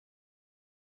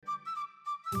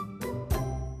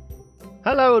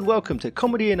Hello and welcome to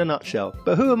Comedy in a Nutshell.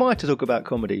 But who am I to talk about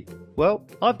comedy? Well,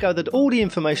 I've gathered all the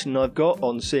information I've got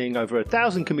on seeing over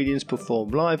 1,000 comedians perform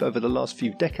live over the last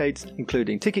few decades,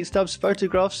 including ticket stubs,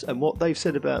 photographs, and what they've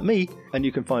said about me, and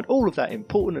you can find all of that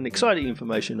important and exciting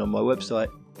information on my website,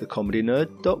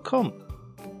 thecomedynerd.com.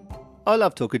 I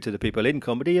love talking to the people in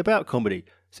comedy about comedy,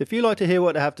 so if you like to hear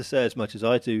what they have to say as much as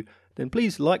I do, then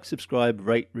please like, subscribe,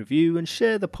 rate, review, and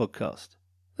share the podcast.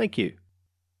 Thank you.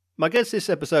 My guest this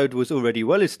episode was already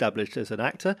well established as an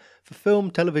actor for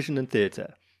film, television and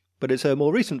theatre, but it's her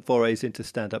more recent forays into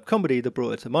stand-up comedy that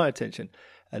brought her to my attention,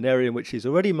 an area in which she's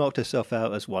already marked herself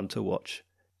out as one to watch.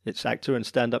 It's actor and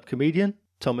stand-up comedian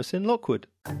Thomasin Lockwood.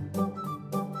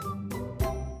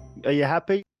 Are you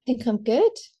happy? I think I'm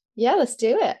good. Yeah, let's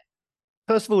do it.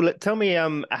 First of all, tell me,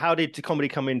 how did comedy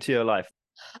come into your life?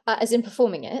 As in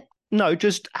performing it? No,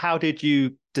 just how did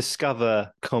you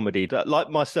discover comedy? Like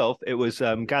myself, it was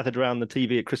gathered around the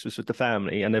TV at Christmas with the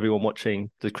family and everyone watching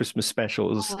the Christmas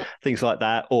specials, things like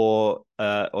that, or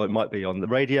it might be on the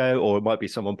radio, or it might be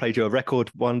someone played you a record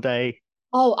one day.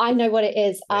 Oh, I know what it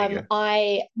is.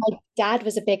 My dad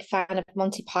was a big fan of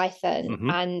Monty Python,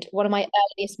 and one of my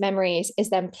earliest memories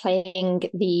is them playing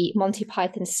the Monty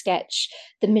Python sketch,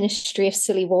 The Ministry of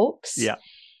Silly Walks. Yeah.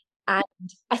 And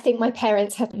I think my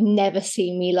parents had never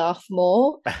seen me laugh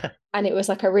more. And it was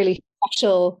like a really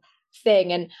special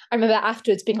thing. And I remember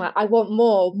afterwards being like, I want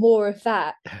more of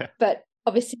that. But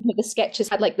obviously the sketches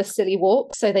had like the silly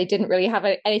walk, so they didn't really have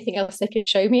anything else they could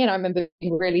show me. And I remember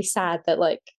being really sad that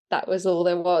like that was all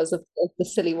there was of the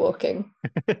silly walking.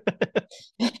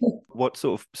 What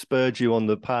sort of spurred you on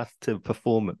the path to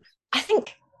performance?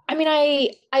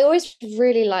 I always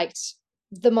really liked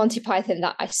the Monty Python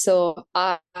that I saw,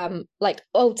 like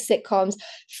old sitcoms.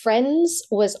 Friends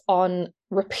was on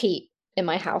repeat in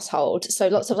my household, so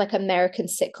lots of like American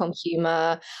sitcom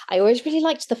humor. I always really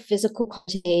liked the physical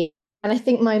comedy, and I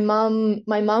think my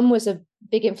mum was a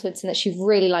big influence in that she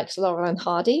really liked Laurel and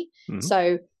Hardy.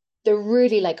 So the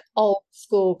really like old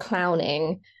school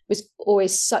clowning was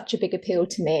always such a big appeal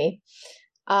to me.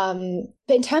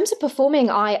 But in terms of performing,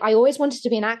 I always wanted to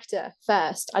be an actor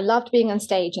first. I loved being on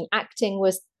stage, and acting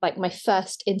was like my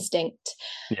first instinct.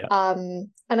 Yeah.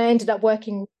 And I ended up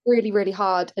working really, really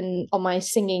hard on my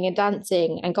singing and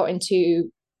dancing, and got into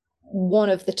one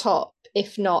of the top,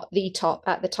 if not the top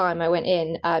at the time. I went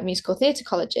in musical theatre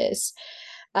colleges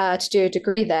to do a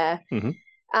degree there.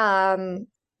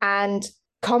 And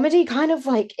comedy kind of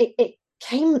like, it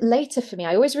came later for me.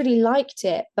 I always really liked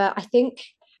it, but I think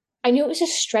I knew it was a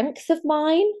strength of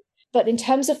mine, but in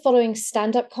terms of following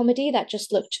stand-up comedy, that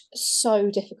just looked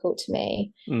so difficult to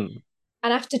me. And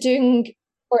after doing,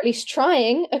 or at least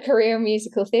trying, a career in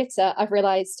musical theatre, I've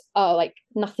realised, like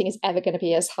nothing is ever going to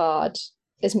be as hard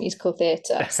as musical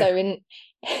theatre. So in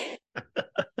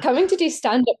coming to do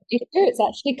stand-up theatre, it's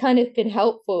actually kind of been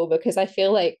helpful, because I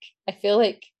feel like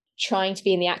trying to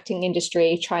be in the acting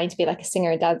industry, trying to be like a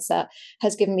singer and dancer,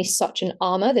 has given me such an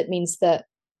armour that means that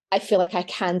I feel like I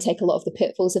can take a lot of the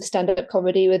pitfalls of stand-up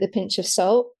comedy with a pinch of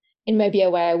salt in maybe a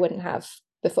way I wouldn't have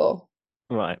before.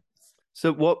 Right.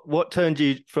 So what turned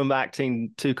you from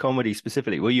acting to comedy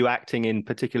specifically? Were you acting in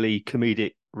particularly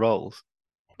comedic roles?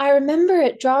 I remember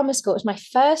at drama school, it was my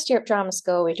first year at drama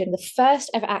school, we were doing the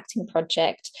first ever acting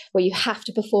project where you have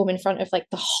to perform in front of like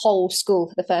the whole school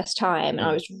for the first time. And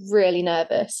I was really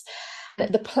nervous.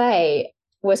 The play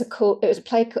was a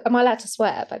play. Am I allowed to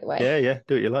swear, by the way? Yeah.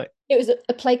 Do what you like. It was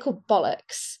a play called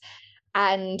Bollocks,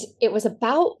 and it was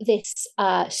about this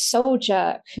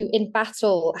soldier who in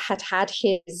battle had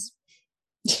his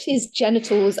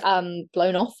genitals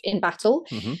blown off in battle.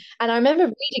 And I remember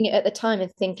reading it at the time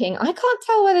and thinking, I can't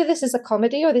tell whether this is a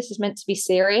comedy or this is meant to be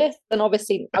serious. And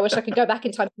obviously I wish I could go back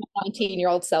in time to my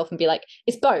 19-year-old self and be like,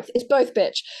 it's both,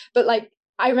 bitch. But like,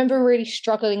 I remember really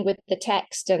struggling with the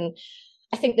text, and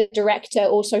I think the director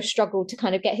also struggled to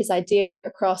kind of get his idea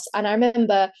across. And I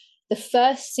remember the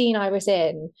first scene I was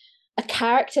in, a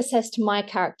character says to my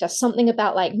character something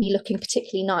about like me looking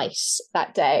particularly nice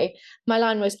that day. My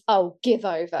line was, "Oh, give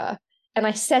over." And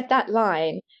I said that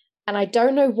line, and I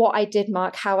don't know what I did,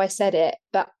 Mark, how I said it,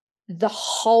 but the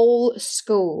whole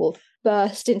school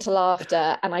burst into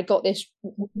laughter, and I got this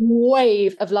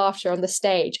wave of laughter on the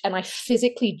stage, and I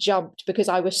physically jumped because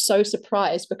I was so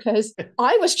surprised, because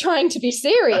I was trying to be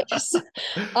serious.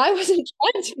 I wasn't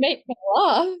trying to make them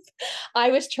laugh. I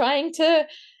was trying to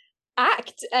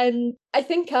act, and I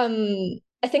think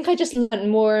I just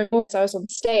learned more and more as I was on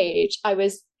stage. It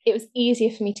was easier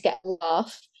for me to get a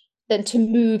laugh than to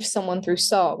move someone through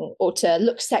song or to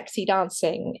look sexy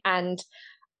dancing, and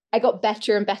I got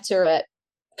better and better at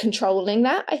controlling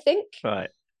that, I think. Right.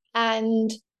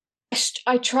 And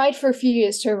I tried for a few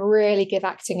years to really give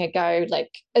acting a go, like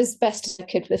as best as I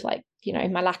could with like,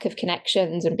 my lack of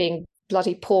connections and being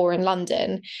bloody poor in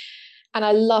London. And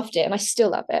I loved it and I still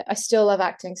love it. I still love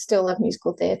acting, still love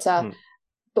musical theatre.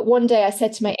 But one day I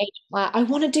said to my agent, like, I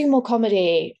want to do more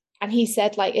comedy. And he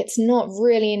said, like, it's not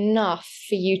really enough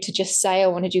for you to just say, I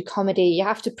want to do comedy. You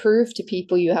have to prove to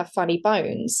people you have funny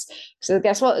bones. So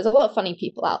guess what? There's a lot of funny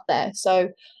people out there. So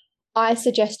I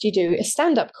suggest you do a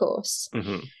stand-up course.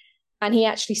 And he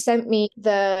actually sent me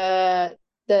the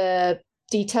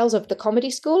details of the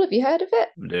comedy school. Have you heard of it?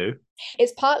 No.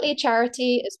 It's partly a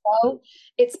charity as well.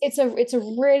 It's a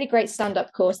really great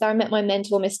stand-up course. There I met my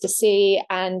mentor, Mr. C,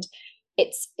 and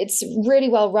it's really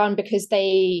well run because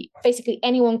they basically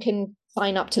anyone can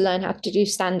sign up to learn how to do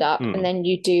stand-up, and then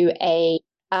you do a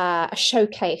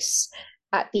showcase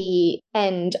at the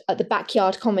end at the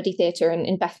Backyard Comedy Theatre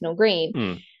in Bethnal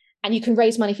Green. And you can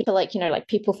raise money for like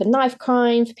people for knife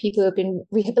crime, for people who have been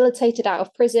rehabilitated out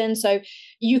of prison. So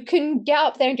you can get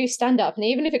up there and do stand up, and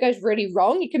even if it goes really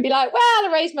wrong, you can be like, well,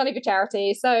 I raised money for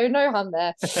charity, so no harm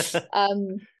there.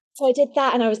 So I did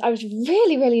that, and I was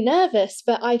really, really nervous,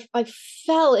 but I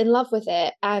fell in love with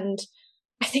it. And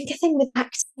I think the thing with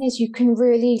acting is you can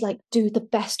really like do the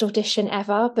best audition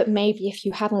ever, but maybe if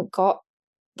you haven't got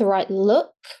the right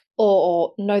look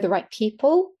or know the right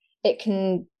people, it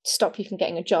can stop you from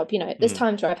getting a job. There's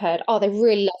times where I've heard, oh, they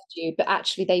really loved you, but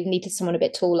actually they needed someone a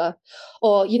bit taller,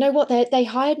 or you know what, they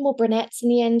hired more brunettes in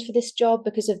the end for this job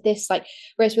because of this. Like,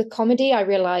 whereas with comedy, I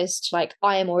realized like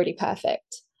I am already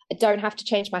perfect. I don't have to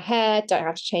change my hair, don't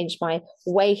have to change my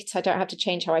weight, I don't have to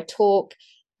change how I talk.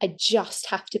 I just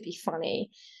have to be funny.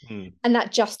 And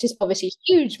that just is obviously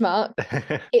a huge mark.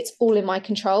 It's all in my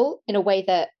control in a way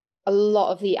that a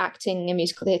lot of the acting and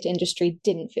musical theatre industry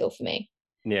didn't feel for me.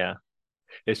 Yeah,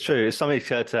 it's true. It's something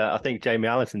that I think Jamie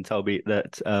Allison told me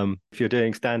that if you're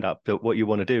doing stand-up, that what you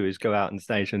want to do is go out on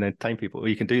stage and entertain people. Well,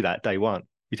 you can do that day one.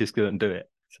 You just go and do it.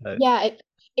 So yeah,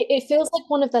 it feels like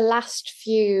one of the last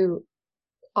few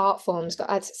art forms.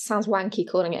 It sounds wanky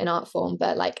calling it an art form,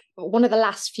 but like one of the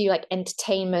last few like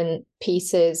entertainment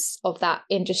pieces of that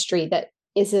industry that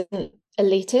isn't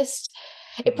elitist.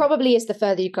 It probably is the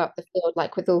further you go up the field,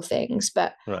 like with all things.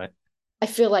 But right. I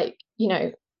feel like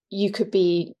you could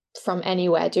be from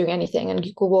anywhere doing anything, and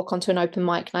you could walk onto an open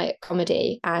mic night at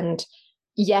comedy, and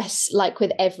yes, like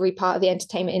with every part of the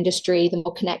entertainment industry, the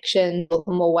more connection, the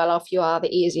more well off you are, the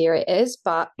easier it is.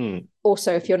 But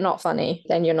also, if you're not funny,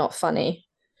 then you're not funny.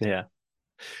 Yeah.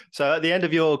 So at the end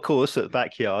of your course at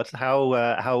Backyard, how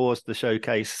was the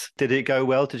showcase? Did it go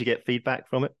well? Did you get feedback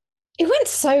from it? It went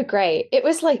so great. It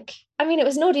was like, it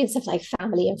was an audience of like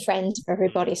family and friends for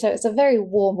everybody. So it's a very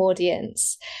warm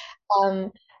audience.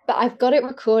 But I've got it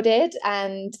recorded,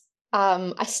 and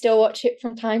I still watch it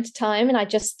from time to time, and I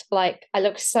just like I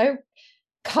look so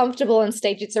comfortable on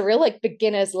stage. It's a real like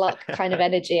beginner's luck kind of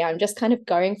energy. I'm just kind of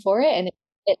going for it, and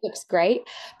it looks great.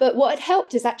 But what had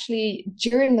helped is actually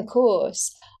during the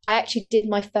course, I actually did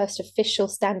my first official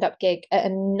stand-up gig at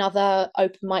another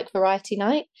open mic variety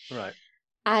night. Right.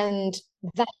 And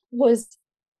that was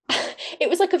it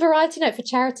was like a variety night for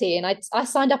charity, and I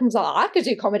signed up and was like, I could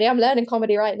do comedy, I'm learning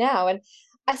comedy right now. And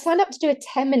I signed up to do a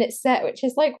 10-minute set, which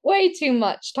is like way too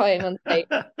much time on stage.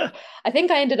 I think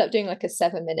I ended up doing like a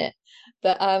 7-minute.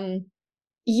 But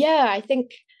yeah, I think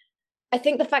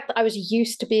the fact that I was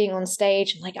used to being on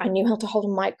stage and like I knew how to hold a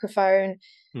microphone,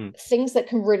 things that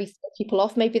can really throw people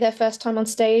off maybe their first time on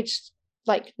stage,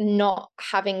 like not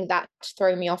having that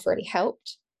throw me off really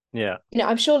helped. Yeah.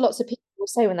 I'm sure lots of people will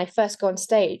say when they first go on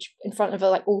stage in front of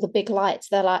like all the big lights,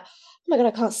 they're like, oh my God,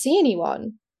 I can't see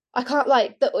anyone. I can't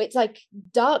it's like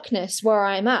darkness where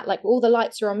I'm at, like all the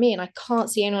lights are on me and I can't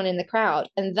see anyone in the crowd.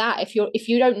 And that if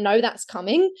you don't know that's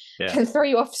coming, can throw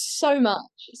you off so much.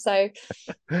 So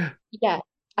yeah,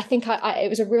 I think it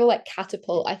was a real like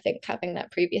catapult, I think, having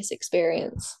that previous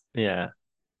experience. Yeah.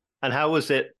 And how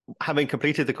was it having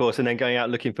completed the course and then going out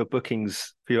looking for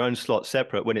bookings for your own slot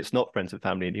separate when it's not friends and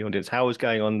family in the audience? How was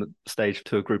going on the stage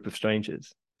to a group of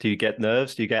strangers? Do you get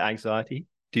nerves? Do you get anxiety?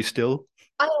 Do you still?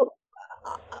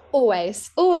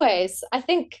 Always. I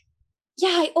think, yeah,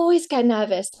 I always get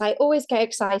nervous. I always get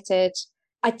excited.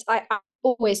 I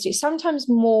always do. Sometimes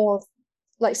more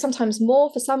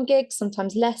for some gigs,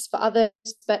 sometimes less for others.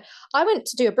 But I went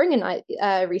to do a bringer night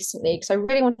recently because I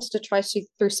really wanted to try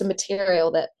through some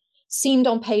material that seemed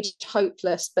on page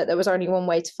hopeless, but there was only one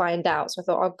way to find out. So I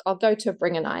thought I'll go to a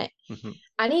bringer night.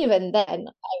 And even then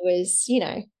I was,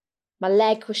 my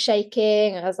leg was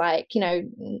shaking. I was like,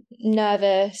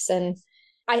 nervous. And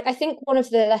I think one of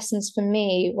the lessons for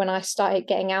me when I started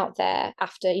getting out there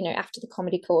after the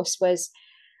comedy course was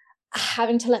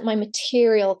having to let my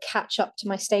material catch up to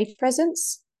my stage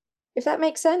presence, if that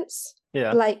makes sense.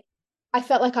 Yeah. Like, I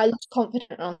felt like I looked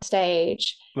confident on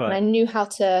stage and I knew how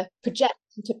to project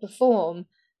and to perform,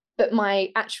 but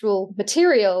my actual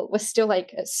material was still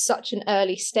like at such an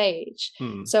early stage.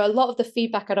 So a lot of the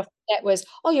feedback I'd often get was,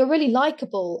 oh, you're really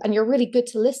likable and you're really good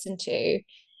to listen to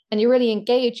and you're really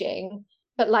engaging,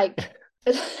 but like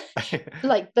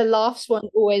like the laughs weren't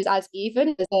always as even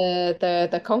as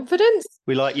the confidence.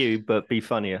 We like you, but be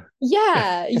funnier.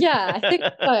 Yeah, I think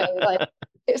so. Like,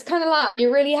 it's kind of like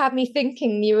you really had me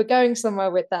thinking you were going somewhere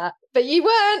with that, but you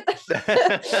weren't.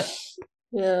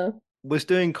 Yeah. Was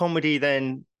doing comedy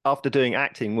then, after doing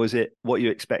acting, was it what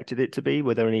you expected it to be?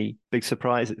 Were there any big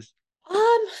surprises?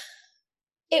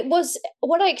 It was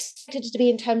what I expected it to be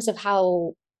in terms of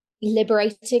how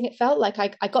liberating it felt. Like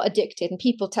I got addicted, and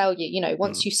people tell you, you know,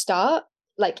 once you start,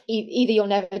 like either you'll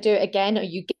never do it again, or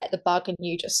you get the bug and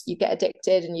you get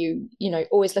addicted, and you know,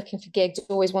 always looking for gigs,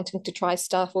 always wanting to try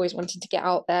stuff, always wanting to get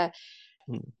out there.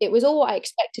 It was all what I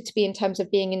expected to be in terms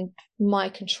of being in my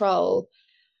control.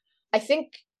 I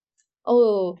think,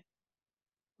 I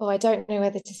don't know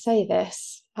whether to say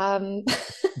this. I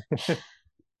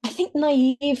think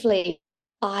naively,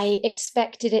 I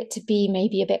expected it to be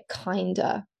maybe a bit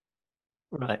kinder.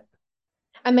 Right.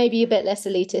 And maybe a bit less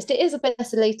elitist. It is a bit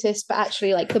less elitist, but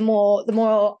actually, like the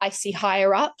more I see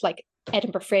higher up, like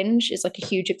Edinburgh Fringe is like a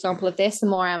huge example of this, the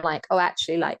more I'm like, oh,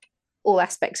 actually, like all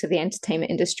aspects of the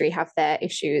entertainment industry have their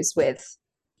issues with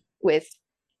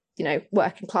you know,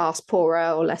 working class,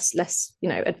 poorer, or less you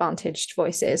know, advantaged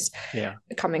voices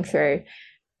coming through.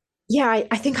 Yeah,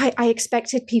 I think I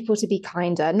expected people to be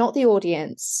kinder, not the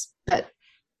audience, but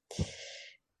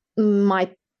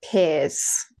my peers,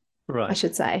 I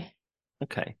should say.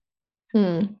 Okay.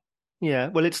 Yeah,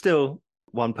 well, it's still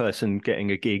one person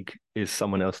getting a gig is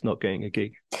someone else not getting a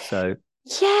gig. So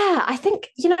yeah, I think,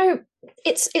 you know,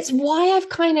 it's why I've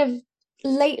kind of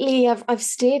lately I've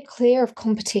steered clear of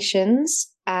competitions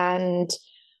and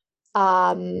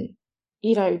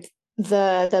you know,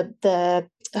 the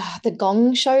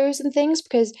gong shows and things,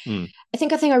 because I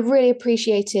think I really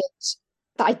appreciated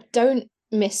that I don't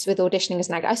miss with auditioning as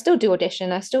an actor. I still do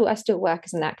audition, I still work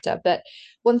as an actor, but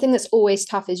one thing that's always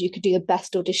tough is you could do the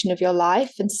best audition of your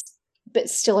life, but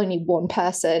still only one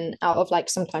person out of like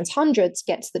sometimes hundreds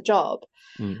gets the job.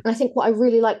 And I think what I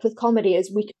really like with comedy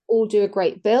is we can all do a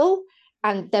great bill,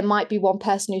 and there might be one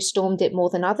person who stormed it more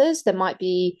than others.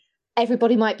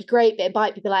 Everybody might be great, but it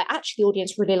might be like, actually the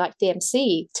audience really liked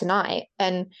DMC tonight,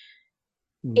 and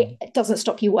it doesn't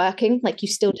stop you working. Like, you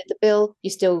still did the bill, you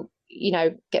still, you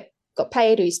know, got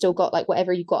paid, or you still got like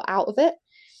whatever you got out of it.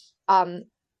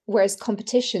 Whereas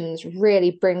competitions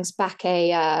really brings back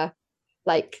a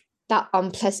like that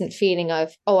unpleasant feeling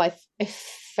of, oh, I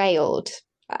failed.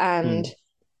 And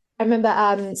I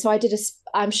remember so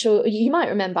I'm sure you might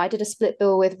remember, I did a split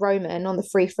bill with Roman on the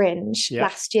Free Fringe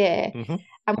last year.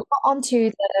 And we got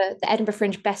onto the Edinburgh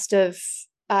Fringe Best of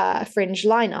Fringe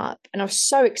lineup, and I was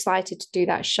so excited to do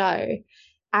that show.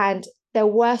 And there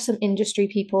were some industry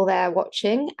people there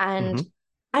watching, and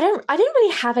I didn't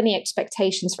really have any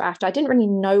expectations for after. I didn't really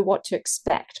know what to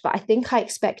expect, but I think I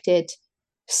expected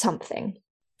something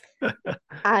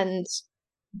and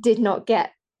did not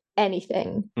get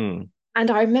anything. And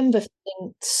I remember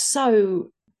feeling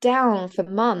so down for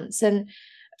months. And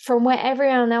from where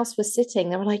everyone else was sitting,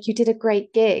 they were like, you did a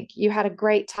great gig. You had a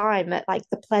great time at like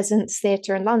the Pleasance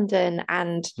Theatre in London.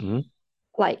 And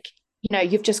like, you know,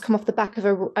 you've just come off the back of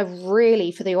a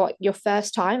really, for your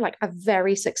first time, like a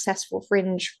very successful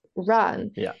Fringe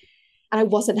run. Yeah. And I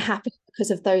wasn't happy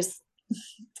because of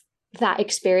that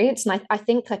experience. And I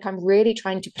think like I'm really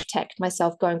trying to protect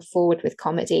myself going forward with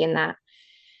comedy, in that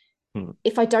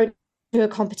if I don't do a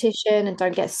competition and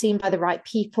don't get seen by the right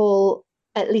people,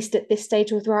 at least at this stage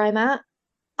with where I'm at,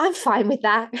 I'm fine with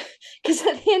that. Because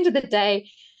at the end of the day,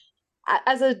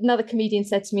 as another comedian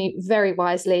said to me very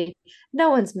wisely, no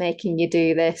one's making you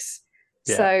do this.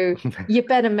 Yeah. So you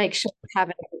better make sure you're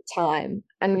having a good time.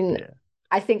 And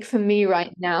I think for me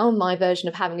right now, my version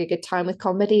of having a good time with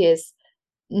comedy is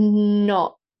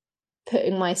not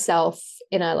putting myself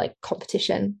in a like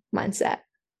competition mindset.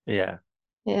 Yeah.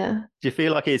 Yeah. Do you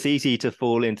feel like it's easy to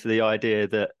fall into the idea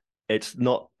that it's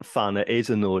not fun, it is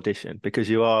an audition, because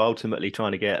you are ultimately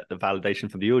trying to get the validation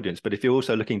from the audience? But if you're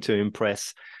also looking to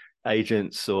impress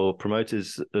agents or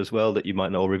promoters as well that you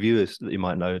might know, or reviewers that you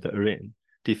might know that are in,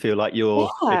 do you feel like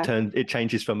it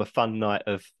changes from a fun night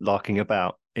of larking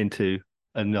about into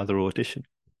another audition?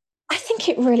 I think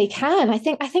it really can. I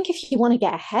think if you want to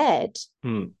get ahead,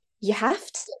 you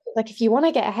have to, like, if you want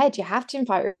to get ahead, you have to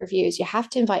invite reviews, you have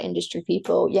to invite industry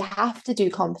people, you have to do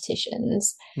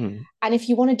competitions. Hmm. And if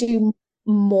you want to do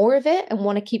more of it and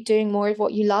want to keep doing more of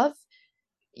what you love,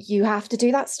 you have to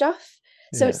do that stuff.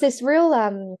 So Yeah. it's this real,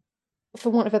 for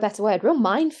want of a better word, real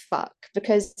mind fuck,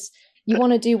 because you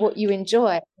want to do what you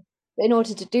enjoy. But in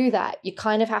order to do that, you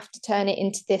kind of have to turn it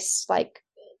into this like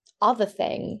other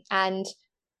thing. And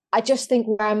I just think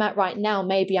where I'm at right now,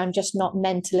 maybe I'm just not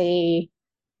mentally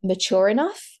mature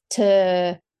enough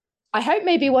to. I hope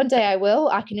maybe one day I will.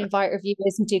 I can invite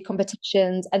reviewers and do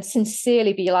competitions and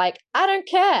sincerely be like, I don't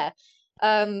care.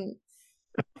 Um,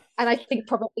 and I think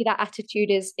probably that attitude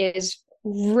is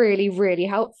really, really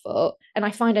helpful. And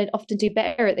I find I often do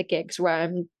better at the gigs where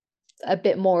I'm a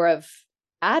bit more of,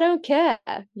 I don't care,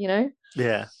 you know?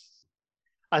 Yeah.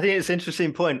 I think it's an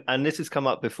interesting point, and this has come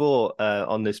up before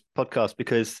on this podcast,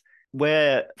 because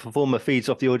where performer feeds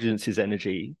off the audience's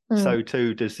energy, so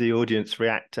too does the audience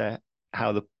react to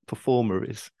how the performer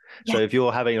is. So Yeah. if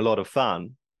you're having a lot of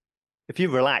fun, if you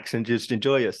relax and just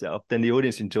enjoy yourself, then the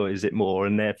audience enjoys it more,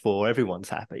 and therefore everyone's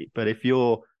happy. But if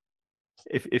you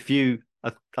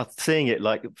are seeing it,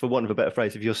 like, for want of a better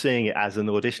phrase, if you're seeing it as an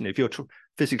audition, if you're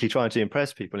physically trying to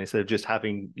impress people instead of just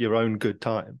having your own good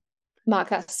time, Mark,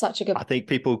 that's such a good I think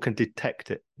people can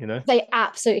detect it, you know? They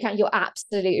absolutely can. You're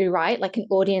absolutely right. Like an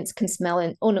audience can smell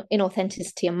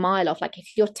inauthenticity a mile off. Like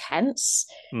if you're tense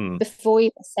Hmm. before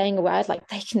you're saying a word, like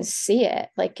they can see it.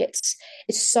 Like it's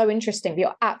so interesting. But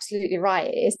you're absolutely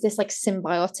right. It is this like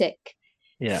symbiotic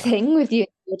Yeah. thing with the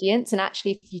audience. And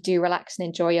actually, if you do relax and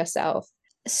enjoy yourself,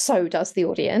 so does the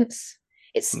audience.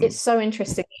 Hmm. It's so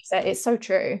interesting. It's so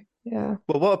true. Yeah.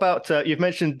 Well, what about you've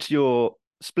mentioned your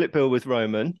split bill with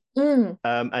Roman, Mm,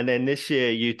 and then this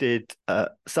year you did a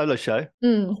solo show.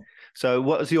 mm. So,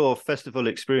 what was your festival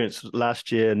experience last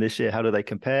year and this year? How do they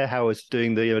compare? How is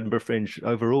doing the Edinburgh Fringe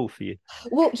overall for you?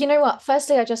 Well, you know what?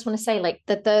 Firstly, I just want to say like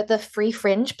the free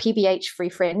fringe, PBH free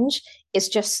fringe is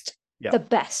just Yeah. the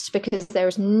best because there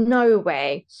is no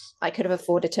way I could have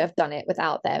afforded to have done it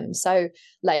without them. So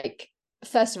like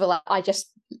first of all, I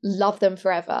just love them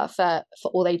forever for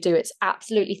all they do. It's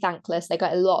absolutely thankless. They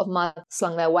got a lot of mud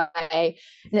slung their way.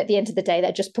 And at the end of the day,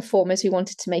 they're just performers who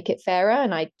wanted to make it fairer.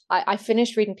 And I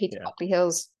finished reading Peter Yeah. Buckley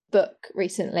Hill's book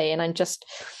recently and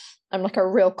I'm like a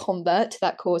real convert to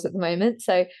that cause at the moment.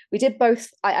 So we did both.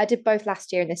 I did both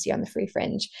last year and this year on the Free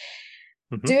Fringe.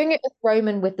 Mm-hmm. Doing it with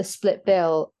Roman with the split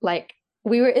bill, like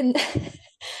we were in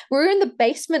we were in the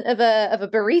basement of a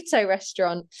burrito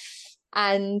restaurant,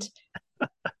 and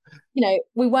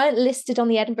we weren't listed on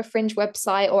the Edinburgh Fringe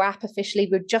website or app officially.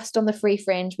 We were just on the Free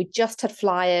Fringe. We just had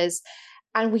flyers.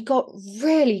 And we got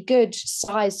really good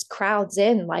sized crowds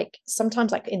in, like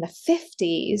sometimes like in the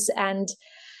 50s. And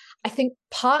I think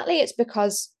partly it's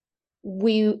because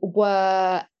we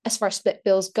were, as far as split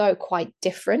bills go, quite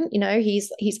different.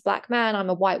 He's a black man, I'm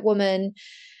a white woman,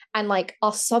 and like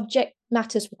our subject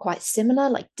matters were quite similar,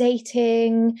 like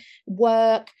dating,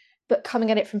 work, but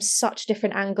coming at it from such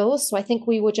different angles. So I think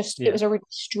it was a really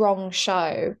strong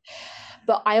show.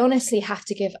 But I honestly have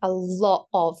to give a lot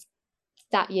of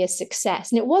that year's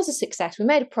success, and it was a success. We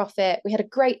made a profit, we had a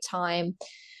great time.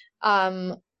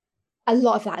 A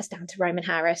lot of that is down to Roman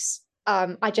Harris.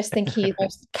 I just think he's the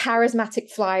most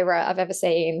charismatic flyer I've ever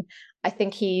seen. I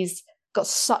think he's got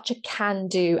such a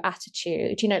can-do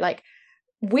attitude. Like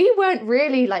we weren't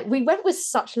really like, we went with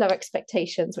such low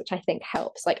expectations, which I think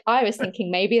helps. Like I was thinking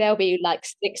maybe there'll be like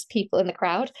 6 people in the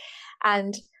crowd.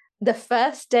 And the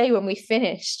first day when we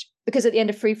finished, because at the end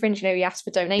of Free Fringe, we asked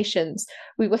for donations.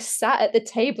 We were sat at the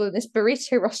table in this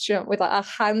burrito restaurant with like our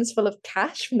hands full of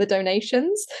cash from the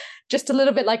donations, just a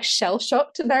little bit like shell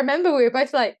shocked. And I remember we were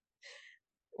both like,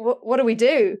 what do we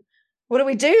do? What do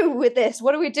we do with this?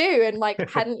 What do we do? And like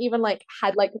hadn't even like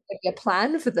had like a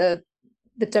plan for the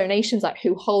donations, like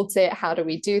who holds it? How do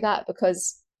we do that?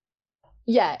 Because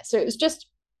so it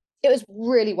was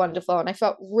really wonderful. And I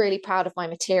felt really proud of my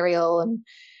material. And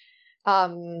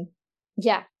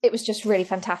it was just really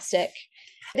fantastic.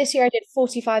 This year I did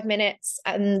 45 minutes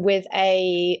and with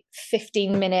a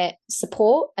 15-minute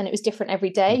support, and it was different every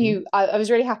day. Mm-hmm. I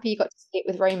was really happy you got to see it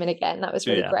with Roman again. That was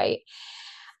really great.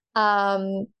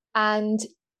 And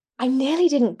I nearly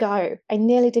didn't go,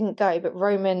 but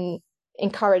Roman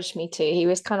encouraged me to. He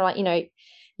was kind of like,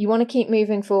 you want to keep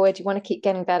moving forward, you want to keep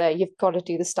getting better, you've got to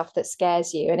do the stuff that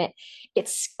scares you. And it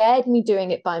scared me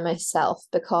doing it by myself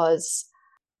because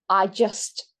I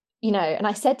just, and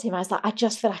I said to him, I was like, I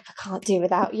just feel like I can't do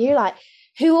without you. Like,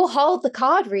 who will hold the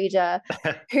card reader?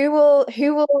 who will,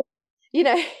 who will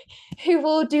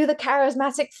do the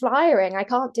charismatic flyering? I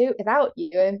can't do it without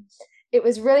you. And it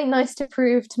was really nice to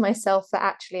prove to myself that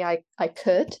actually I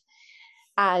could.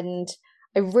 And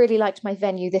I really liked my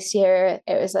venue this year.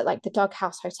 It was at like the Dog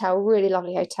House Hotel, really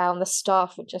lovely hotel, and the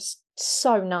staff were just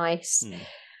so nice.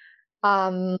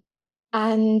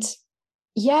 And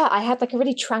yeah, I had like a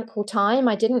really tranquil time.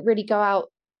 I didn't really go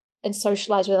out and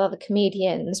socialize with other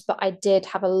comedians, but I did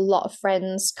have a lot of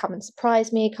friends come and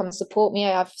surprise me, come and support me.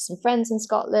 I have some friends in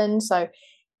Scotland, so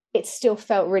it still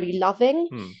felt really loving.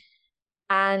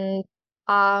 And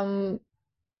I'm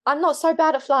not so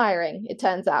bad at flyering, it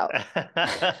turns out.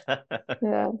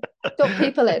 Yeah, got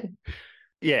people in.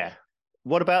 Yeah.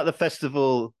 What about the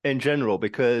festival in general?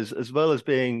 Because as well as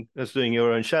doing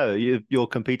your own show, you're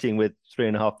competing with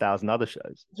 3,500 other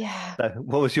shows. Yeah. So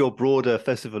what was your broader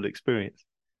festival experience?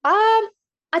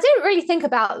 I didn't really think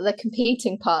about the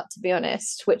competing part, to be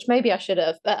honest, which maybe I should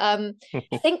have. But I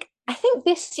think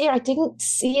this year I didn't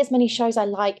see as many shows I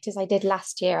liked as I did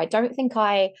last year.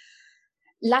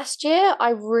 Last year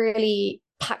I really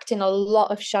packed in a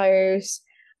lot of shows.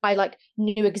 I like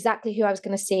knew exactly who I was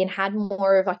going to see and had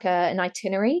more of like an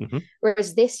itinerary.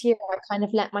 Whereas this year I kind of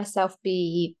let myself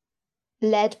be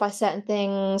led by certain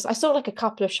things. I saw like a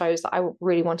couple of shows that I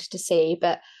really wanted to see,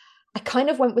 but I kind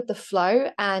of went with the flow,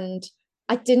 and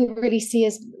I didn't really see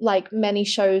as like many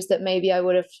shows that maybe I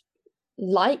would have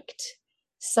liked.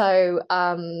 So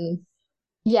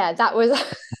yeah, that was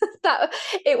that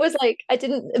it was like I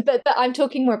didn't, but I'm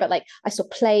talking more about like I saw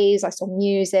plays, I saw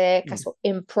music, I saw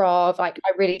improv. Like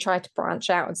I really tried to branch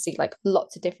out and see like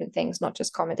lots of different things, not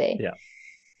just comedy. Yeah.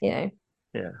 You know.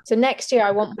 Yeah. So next year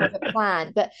I want more of a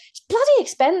plan, but it's bloody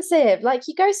expensive. Like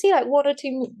you go see like one or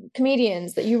two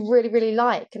comedians that you really, really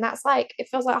like, and that's like it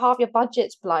feels like half your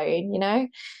budget's blown, you know?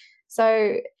 So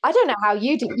I don't know how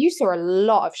you did. You saw a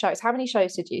lot of shows. How many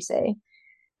shows did you see?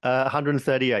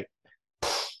 138.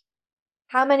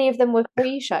 How many of them were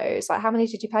free shows? Like how many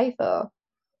did you pay for?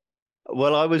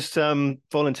 Well, I was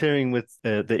volunteering with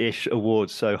the Ish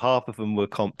Awards, so half of them were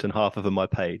comped and half of them I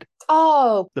paid.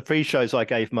 Oh, the free shows I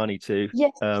gave money to.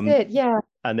 Yes, good. Yeah.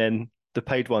 And then the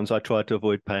paid ones I tried to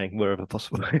avoid paying wherever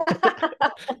possible.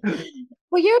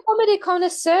 Well, you're a comedy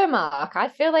connoisseur, Mark. I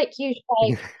feel like you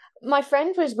like my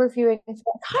friend was reviewing I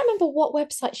can't remember what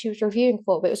website she was reviewing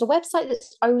for, but it was a website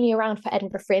that's only around for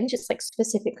Edinburgh Fringe. It's like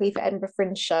specifically for Edinburgh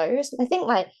Fringe shows. I think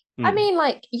like I mean,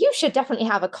 like you should definitely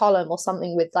have a column or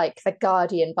something with like The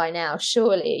Guardian by now,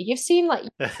 surely. You've seen like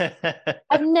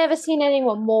I've never seen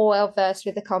anyone more well versed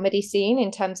with the comedy scene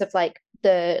in terms of like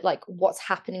the like what's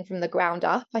happening from the ground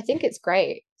up. I think it's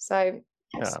great. So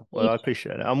yeah, well, I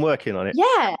appreciate it. I'm working on it.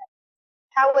 Yeah.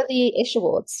 How were the Ish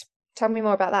Awards? Tell me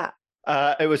more about that.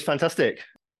 It was fantastic.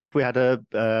 We had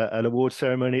an award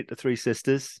ceremony at the Three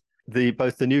Sisters.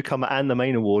 Both the newcomer and the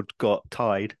main award got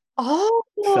tied. Oh,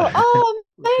 Which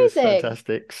was amazing.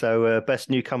 fantastic. So best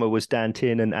newcomer was Dan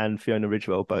Tiernan and Fiona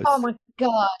Ridgewell both. Oh my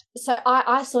God. So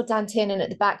I saw Dan Tiernan at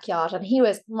the Backyard, and he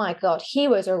was, my God, he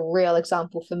was a real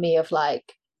example for me of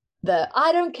like the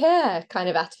I don't care kind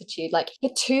of attitude. Like he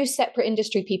had two separate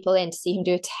industry people in to see him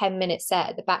do a 10-minute set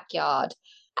at the Backyard.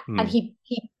 And he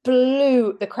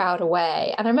blew the crowd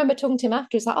away. And I remember talking to him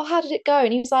after, he's like, oh, how did it go?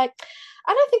 And he was like,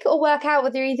 I don't think it'll work out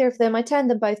with either of them. I turned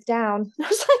them both down. And I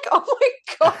was like, oh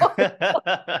my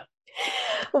God.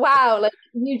 Wow, like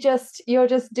you're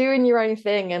just doing your own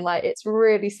thing, and like it's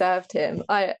really served him.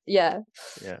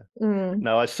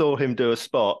 No, I saw him do a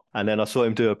spot, and then I saw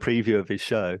him do a preview of his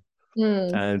show.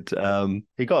 And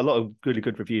he got a lot of really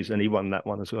good reviews, and he won that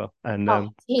one as well. And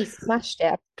he smashed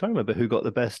it. Trying to remember who got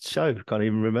the best show. Can't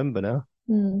even remember now.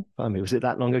 I mean, was it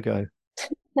that long ago?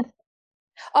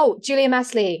 Oh, Julia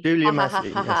Masley.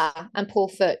 Yes. And Paul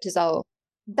Foot as well.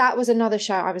 That was another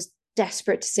show I was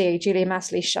desperate to see, Julia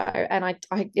Masley's show, and I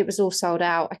it was all sold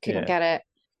out. I couldn't get it,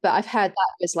 but I've heard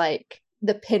that was like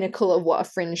the pinnacle of what a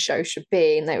fringe show should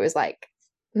be, and it was like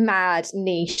mad,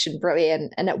 niche, and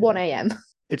brilliant, and at 1 a.m.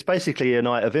 It's basically a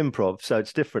night of improv, so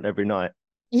it's different every night.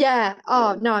 Yeah.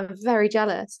 Oh no, I'm very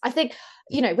jealous. I think,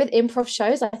 you know, with improv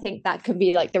shows, I think that can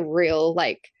be like the real,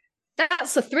 like,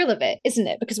 that's the thrill of it, isn't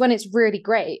it? Because when it's really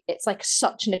great, it's like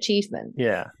such an achievement.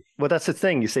 Yeah. Well, that's the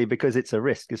thing, you see, because it's a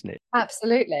risk, isn't it?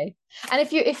 Absolutely. And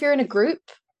if you're in a group,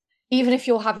 even if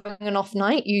you're having an off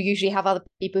night, you usually have other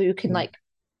people who can like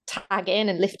tag in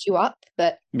and lift you up.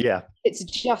 But yeah, it's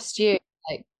just you.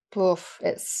 Like, poof,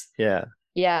 it's yeah.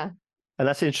 And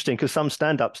that's interesting because some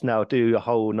stand-ups now do a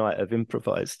whole night of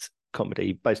improvised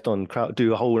comedy based on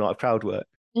do a whole night of crowd work.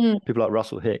 People like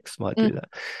Russell Hicks might do that.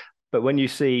 But when you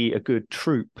see a good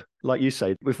troupe, like you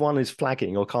say, if one is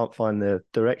flagging or can't find the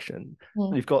direction,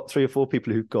 you've got 3 or 4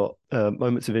 people who've got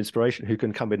moments of inspiration who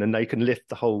can come in and they can lift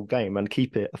the whole game and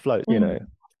keep it afloat, you know.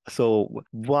 I saw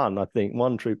one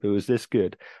troupe who was this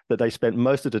good that they spent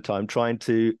most of the time trying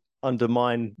to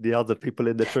undermine the other people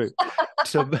in the troupe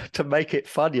to make it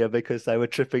funnier because they were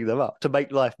tripping them up, to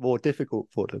make life more difficult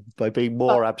for them by being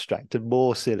more abstract and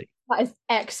more silly. That is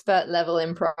expert level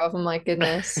improv. Oh my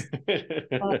goodness.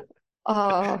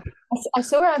 Oh, I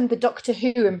saw the Doctor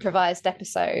Who improvised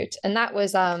episode, and that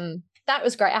was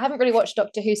great. I haven't really watched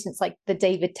Doctor Who since like the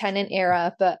David Tennant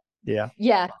era, but yeah,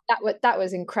 that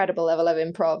was incredible level of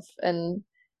improv. And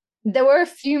there were a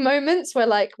few moments where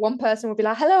like one person would be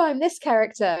like, "Hello, I'm this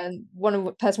character," and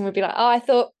one person would be like, "Oh, I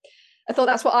thought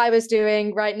that's what I was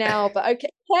doing right now, but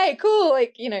okay, cool."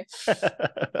 Like, you know,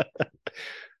 but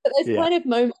there's kind of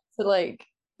moments that like,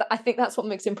 I think that's what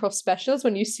makes improv special, is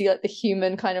when you see like the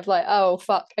human kind of like, oh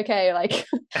fuck, okay, like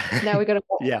now we're gonna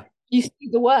you see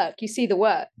the work.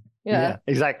 Yeah,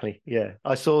 exactly. Yeah,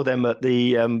 I saw them at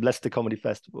the Leicester Comedy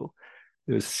Festival.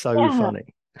 It was so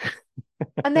funny.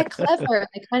 And they're clever.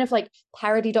 They kind of like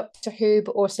parody Doctor Who,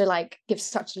 but also like give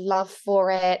such love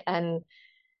for it. And,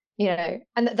 you know,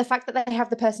 and the fact that they have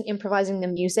the person improvising the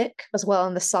music as well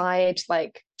on the side,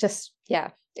 like, just,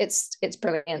 it's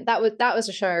brilliant. That was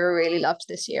a show I really loved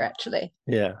this year, actually.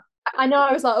 Yeah. I know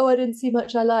I was like, oh, I didn't see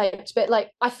much I liked, but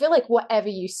like, I feel like whatever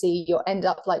you see, you'll end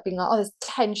up like being like, oh, there's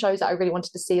 10 shows that I really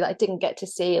wanted to see that I didn't get to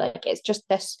see. Like, it's just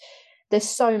there's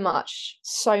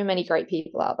so many great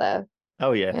people out there.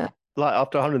 Oh yeah. Like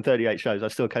after 138 shows, I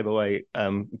still came away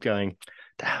going,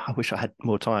 damn, I wish I had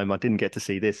more time. I didn't get to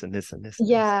see this and this and this. And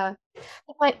yeah. this.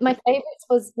 My favorites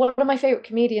was, one of my favorite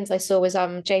comedians I saw was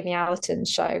Jamie Allerton's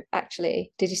show,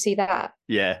 actually. Did you see that?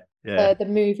 Yeah. The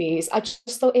movies. I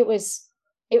just thought it was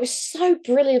so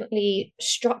brilliantly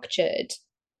structured,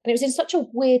 and it was in such a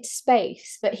weird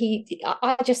space, but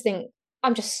I just think,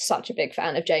 I'm just such a big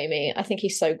fan of Jamie. I think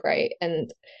he's so great,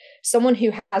 and someone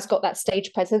who has got that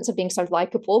stage presence of being so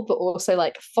likable, but also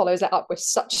like follows it up with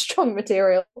such strong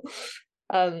material.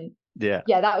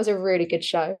 That was a really good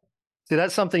show. See,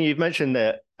 that's something you've mentioned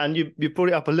there, and you brought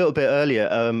it up a little bit earlier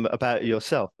about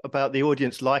yourself, about the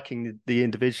audience liking the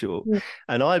individual.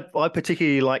 And I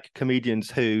particularly like comedians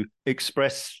who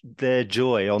express their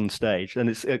joy on stage, and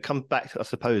it comes back, I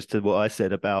suppose, to what I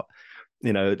said about,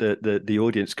 you know, the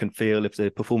audience can feel if the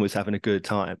performer's having a good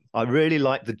time. I really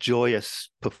like the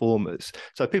joyous performers.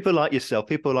 So people like yourself,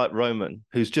 people like Roman,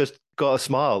 who's just got a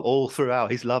smile all throughout.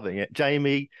 He's loving it.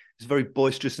 Jamie is very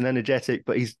boisterous and energetic,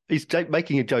 but he's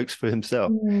making jokes for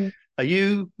himself. Are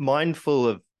you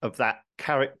mindful of that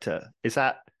character? Is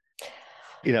that,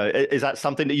 you know, is that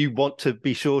something that you want to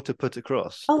be sure to put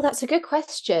across? Oh, that's a good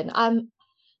question.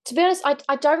 To be honest,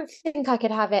 I don't think I could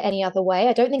have it any other way.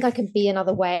 I don't think I can be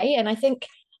another way. And I think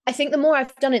the more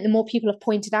I've done it, the more people have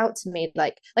pointed out to me,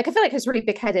 like I feel like it's really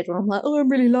big-headed when I'm like, oh, I'm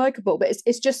really likable, but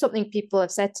it's just something people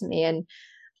have said to me. And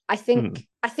I think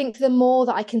the more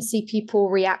that I can see people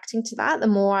reacting to that, the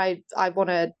more I want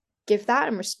to give that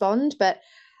and respond. But,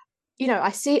 you know,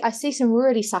 I see some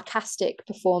really sarcastic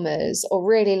performers, or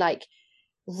really like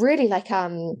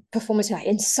performers who like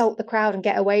insult the crowd and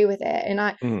get away with it, and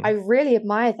I really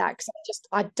admire that, because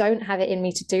I don't have it in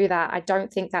me to do that. I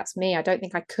don't think that's me. I don't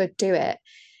think I could do it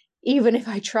even if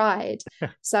I tried.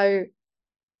 So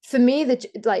for me,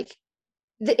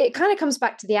 it kind of comes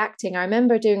back to the acting. I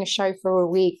remember doing a show for a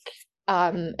week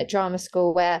at drama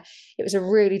school where it was a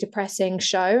really depressing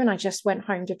show, and I just went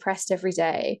home depressed every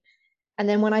day. And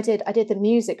then when I did The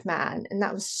Music Man, and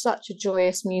that was such a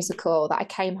joyous musical that I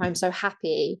came home so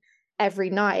happy every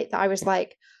night that I was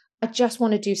like, I just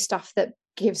want to do stuff that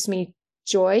gives me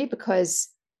joy, because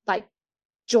like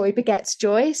joy begets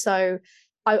joy. So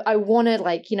I want to,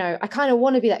 like, you know, I kind of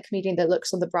want to be that comedian that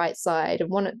looks on the bright side,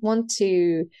 and I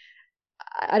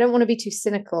don't want to be too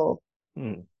cynical.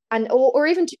 And or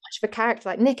even too much of a character.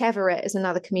 Like Nick Everett is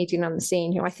another comedian on the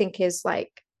scene who I think is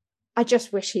like, I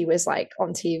just wish he was like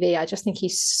on TV. I just think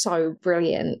he's so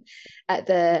brilliant at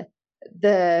the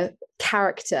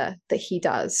character that he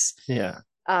does. Yeah.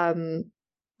 But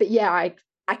yeah, I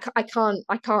can't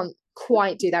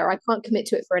quite do that, or I can't commit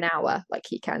to it for an hour like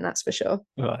he can, that's for sure.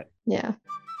 Right. Yeah.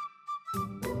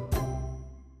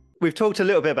 We've talked a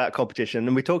little bit about competition,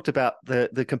 and we talked about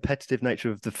the competitive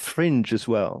nature of the Fringe as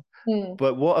well.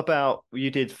 But what about,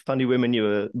 you did Funny Women, you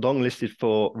were longlisted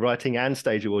for Writing and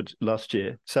Stage Awards last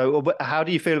year. So how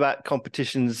do you feel about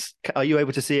competitions? Are you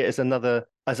able to see it as another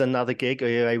gig? Are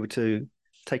you able to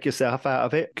take yourself out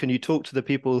of it? Can you talk to the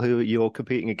people who you're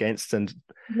competing against and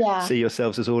see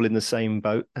yourselves as all in the same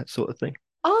boat, that sort of thing?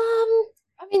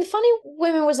 I mean, Funny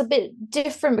Women was a bit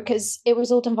different because it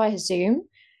was all done via Zoom.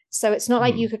 So it's not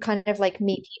like you could kind of like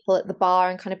meet people at the bar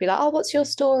and kind of be like, oh, what's your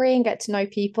story? And get to know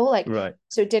people. Like, right.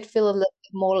 So it did feel a little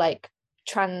bit more like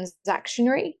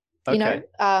transactionary, you know?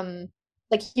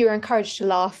 Like you were encouraged to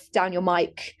laugh down your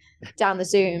mic down the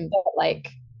Zoom, but like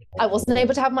I wasn't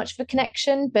able to have much of a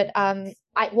connection. But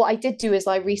what I did do is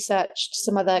I researched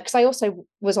some other, because I also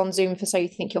was on Zoom for So You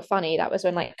Think You're Funny. That was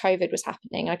when like COVID was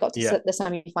happening. I got to the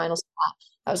semi-finals.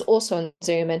 I was also on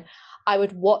Zoom, and I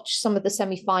would watch some of the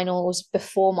semi-finals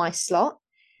before my slot.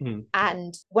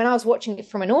 And when I was watching it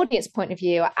from an audience point of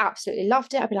view, I absolutely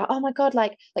loved it. I'd be like, oh my God,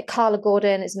 like Carla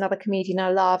Gordon is another comedian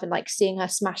I love. And like seeing her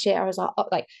smash it, I was like, oh,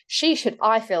 like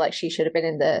I feel like she should have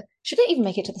been she didn't even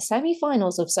make it to the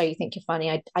semi-finals of So You Think You're Funny.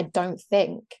 I don't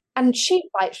think. And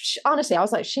honestly, I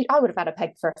was like, I would have had a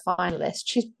peg for a finalist.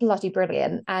 She's bloody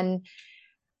brilliant. And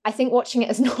I think watching it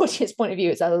as an audience point of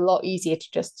view, it's a lot easier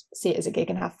to just see it as a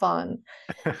gig and have fun.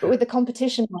 But with the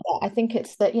competition like that, I think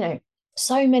it's that,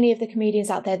 so many of the comedians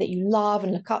out there that you love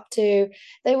and look up to,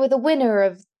 they were the winner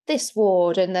of this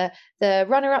award and the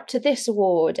runner up to this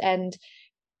award, and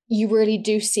you really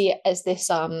do see it as this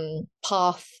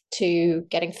path to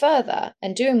getting further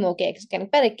and doing more gigs, getting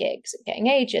better gigs, getting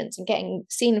agents and getting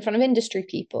seen in front of industry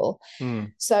people.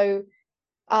 So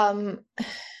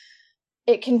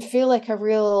it can feel like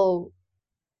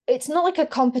it's not like a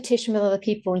competition with other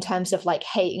people in terms of like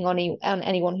hating on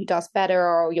anyone who does better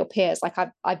or your peers. Like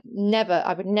I would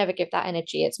never give that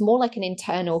energy. It's more like an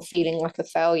internal feeling like a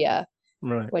failure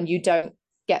when you don't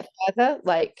get further.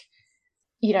 Like,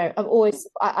 I always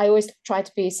try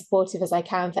to be as supportive as I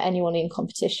can for anyone in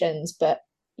competitions, but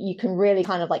you can really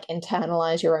kind of like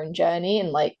internalize your own journey, and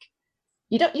like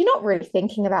you're not really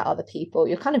thinking about other people.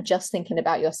 You're kind of just thinking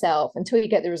about yourself until you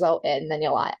get the result in, and then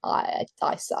you're like, I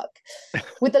suck.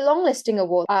 With the long listing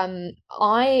award,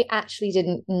 I actually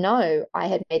didn't know I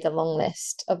had made the long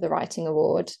list of the writing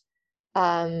award.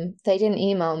 They didn't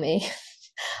email me.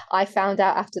 I found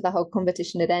out after the whole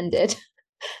competition had ended.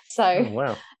 So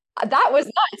wow. That was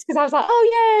nice, because I was like,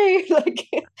 oh yay. Like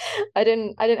I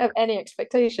didn't have any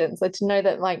expectations. So to know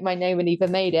that like my name had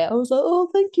even made it, I was like, oh,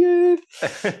 thank you.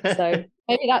 So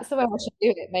maybe that's the way I should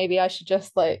do it. Maybe I should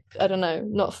just like, I don't know,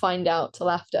 not find out till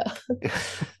after.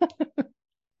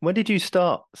 When did you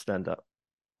start stand-up?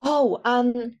 Oh,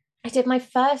 I did my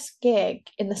first gig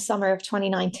in the summer of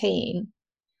 2019,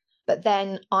 but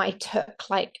then I took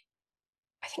like,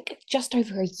 I think just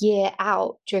over a year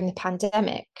out during the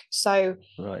pandemic. So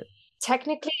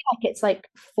technically like it's like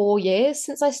 4 years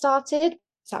since I started.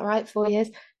 Is that right? 4 years?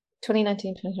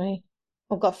 2019, 2020.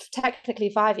 Oh God,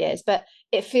 technically 5 years, but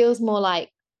it feels more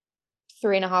like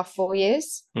 3.5, 4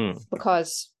 years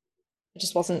because I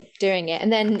just wasn't doing it.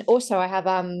 And then also I have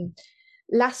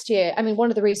last year, I mean,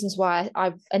 one of the reasons why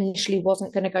I initially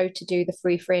wasn't going to go to do the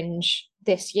Free Fringe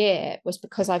this year was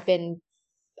because I've been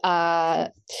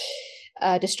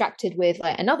distracted with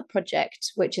like another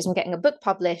project, which is I'm getting a book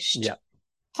published.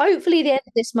 Hopefully the end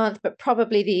of this month, but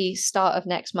probably the start of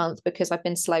next month, because I've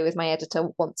been slow with my editor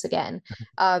once again.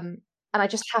 And I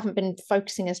just haven't been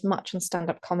focusing as much on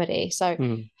stand-up comedy. So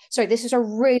sorry, this is a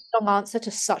really long answer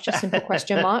to such a simple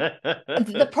question mark.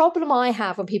 The problem I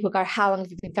have when people go, how long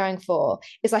have you been going for?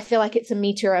 Is I feel like it's a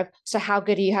meter of, so how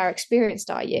good are you? How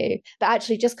experienced are you? But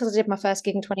actually, just because I did my first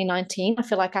gig in 2019, I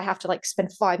feel like I have to like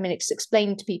spend 5 minutes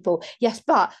explaining to people, yes,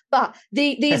 but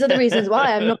these are the reasons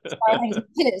why I'm not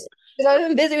because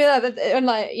I'm busy with that. And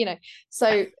like,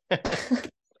 so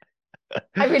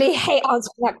I really hate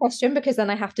answering that question, because then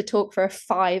I have to talk for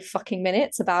 5 fucking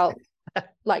minutes about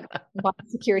like my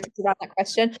insecurities around that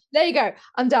question. There you go.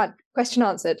 I'm done. Question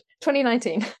answered.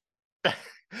 2019.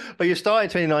 But you started in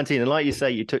 2019, and like you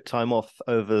say, you took time off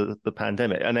over the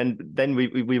pandemic, and then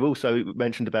we've also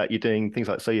mentioned about you doing things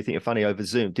like So You Think You're Funny over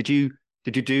Zoom. Did you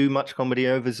do much comedy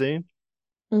over Zoom?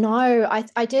 No,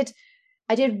 I did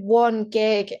one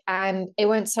gig, and it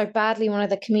went so badly. One of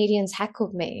the comedians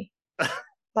heckled me.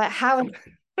 Like, how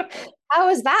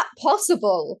is that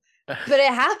possible? But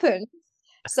it happened.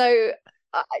 So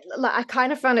I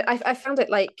kind of found it, I found it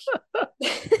like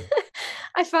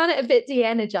I found it a bit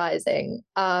de-energizing.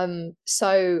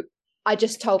 So I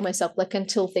just told myself, like,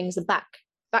 until things are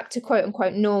back to quote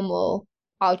unquote normal,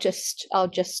 I'll just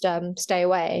stay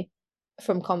away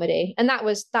from comedy. And that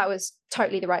was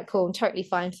totally the right call and totally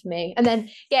fine for me. And then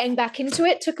getting back into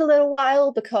it took a little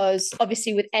while, because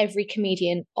obviously with every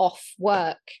comedian off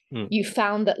work, you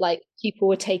found that like people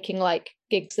were taking like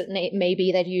gigs that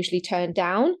maybe they'd usually turn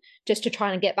down just to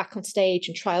try and get back on stage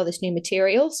and try all this new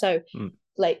material. So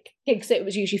like gigs that it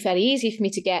was usually fairly easy for me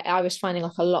to get, I was finding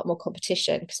like a lot more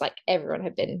competition, because like everyone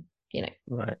had been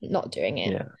not doing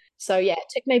it. So yeah, it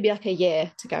took maybe like a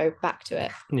year to go back to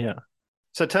it.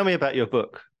 So tell me about your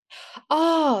book.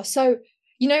 Oh, so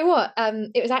you know what?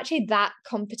 It was actually that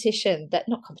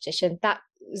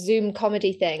Zoom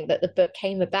comedy thing that the book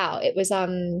came about. It was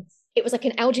like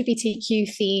an LGBTQ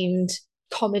themed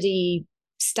comedy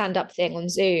stand-up thing on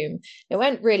Zoom. It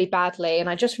went really badly, and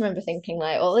I just remember thinking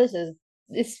like, "Oh,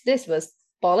 this was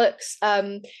bollocks."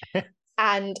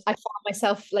 And I found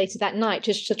myself later that night,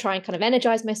 just to try and kind of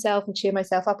energize myself and cheer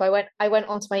myself up. I went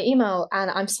onto my email, and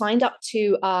I'm signed up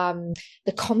to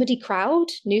the Comedy Crowd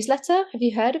newsletter. Have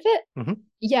you heard of it? Mm-hmm.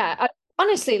 Yeah,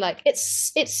 honestly, like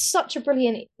it's such a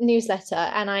brilliant newsletter.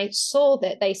 And I saw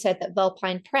that they said that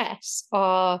Vulpine Press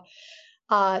are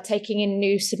taking in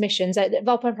new submissions.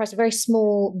 Vulpine Press, a very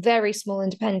small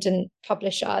independent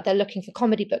publisher. They're looking for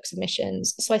comedy book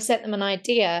submissions. So I sent them an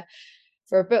idea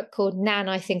for a book called Nan,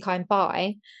 I Think I'm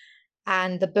Bi.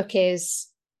 And the book is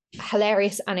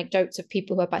hilarious anecdotes of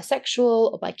people who are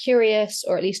bisexual or bi-curious,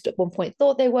 or at least at one point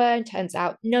thought they were, and turns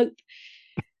out nope.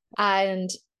 And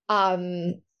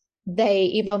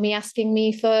they emailed me asking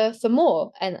me for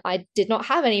more, and I did not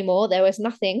have any more. There was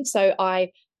nothing. So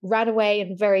I ran away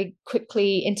and very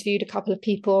quickly interviewed a couple of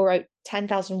people, wrote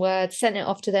 10,000 words, sent it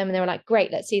off to them, and they were like,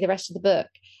 great, let's see the rest of the book.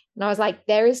 And I was like,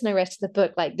 there is no rest of the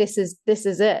book. Like, this is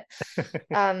it.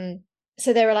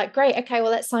 So they were like, great, okay,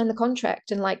 well, let's sign the contract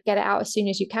and like get it out as soon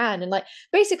as you can. And like,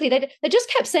 basically they just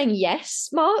kept saying yes,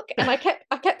 Mark. And I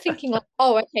kept thinking like,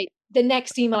 oh, okay, the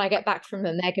next email I get back from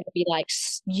them, they're going to be like,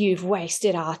 you've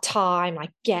wasted our time. I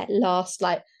get lost.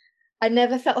 Like, I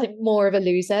never felt like more of a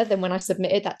loser than when I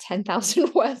submitted that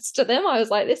 10,000 words to them. I was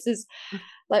like, this is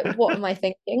like, what am I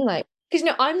thinking? Like, because,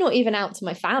 I'm not even out to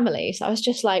my family. So I was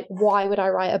just like, why would I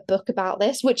write a book about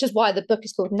this? Which is why the book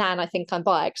is called Nan, I Think I'm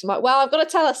Bi. Because I'm like, well, I've got to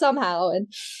tell her somehow. And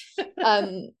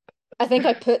I think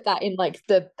I put that in like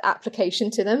the application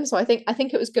to them. So I think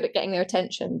it was good at getting their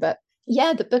attention. But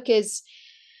yeah, the book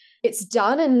it's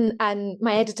done. And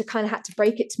my editor kind of had to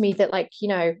break it to me that like,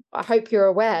 I hope you're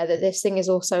aware that this thing is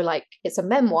also like, it's a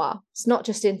memoir. It's not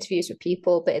just interviews with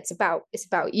people, but it's about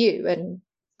you.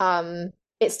 And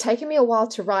it's taken me a while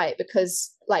to write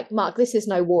because, like, Mark, this is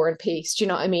no War and Peace. Do you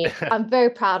know what I mean? I'm very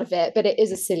proud of it, but it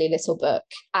is a silly little book.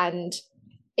 And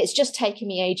it's just taken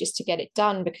me ages to get it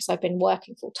done because I've been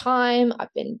working full time.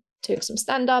 I've been doing some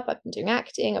stand-up. I've been doing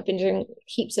acting. I've been doing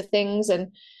heaps of things. And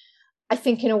I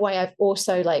think in a way I've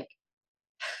also, like,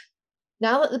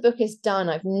 now that the book is done,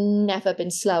 I've never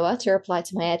been slower to reply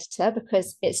to my editor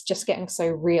because it's just getting so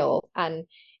real. And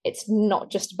it's not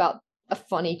just about a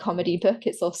funny comedy book.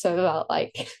 It's also about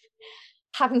like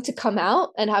having to come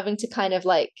out and having to kind of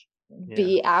like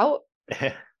be out.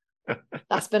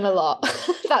 That's been a lot.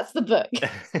 That's the book.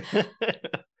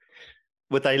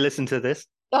 Would they listen to this?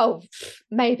 Oh,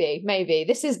 maybe.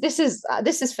 This is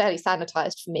fairly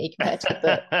sanitized for me compared to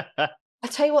the book. I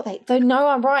tell you what, they know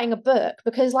I'm writing a book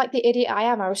because, like the idiot I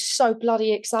am, I was so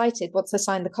bloody excited once I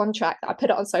signed the contract that I put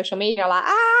it on social media, like,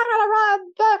 I'm gonna write a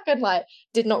book, and like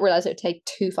did not realize it would take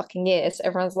 2 fucking years.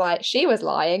 Everyone's like, she was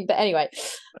lying. But anyway,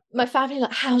 my family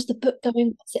like, how's the book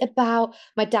going? What's it about?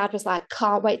 My dad was like,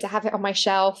 can't wait to have it on my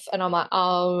shelf, and I'm like,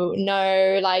 oh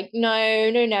no, like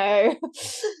no.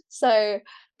 So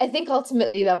I think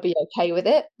ultimately they'll be okay with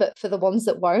it, but for the ones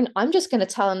that won't, I'm just going to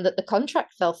tell them that the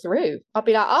contract fell through. I'll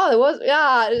be like, oh, it was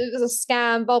a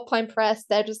scam, Vulpine Press,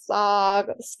 they're just, got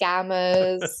the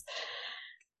scammers.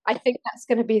 I think that's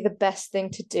going to be the best thing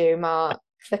to do, Mark,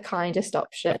 the kindest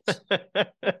option.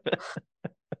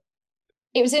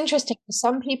 It was interesting.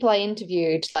 Some people I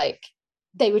interviewed, like,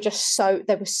 they were so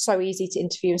easy to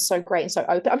interview and so great and so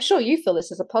open. I'm sure you feel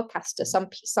this as a podcaster.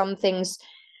 Some things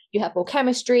you have more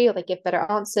chemistry or they give better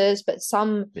answers, but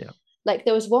like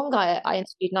there was one guy I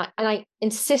interviewed and I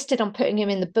insisted on putting him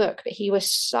in the book, but he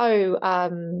was so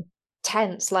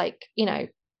tense, like, he'd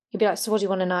be like, so what do you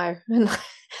want to know? And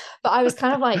but I was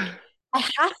kind of like, I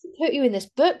have to put you in this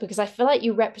book because I feel like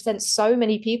you represent so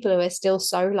many people who are still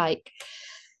so like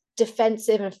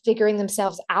defensive and figuring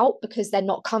themselves out because they're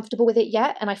not comfortable with it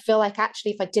yet. And I feel like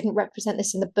actually if I didn't represent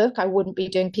this in the book, I wouldn't be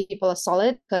doing people a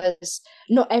solid because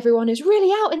not everyone is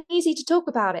really out and easy to talk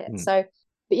about it. So,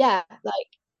 but yeah, like,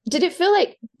 did it feel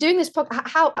like doing this podcast?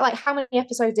 How many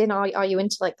episodes in are you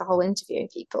into like the whole interviewing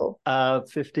people?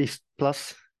 50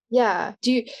 plus. Yeah.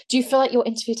 Do you feel like your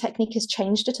interview technique has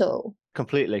changed at all?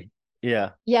 Completely.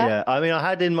 Yeah. I mean, I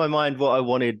had in my mind what I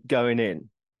wanted going in,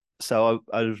 so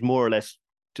I was more or less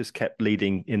just kept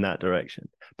leading in that direction.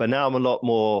 But now I'm a lot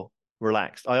more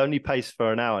relaxed. I only pace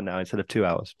for an hour now instead of 2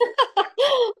 hours.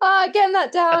 Getting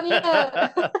that down,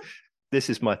 yeah. This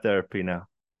is my therapy now.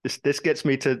 This gets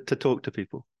me to talk to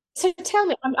people. So tell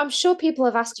me, I'm sure people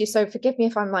have asked you, so forgive me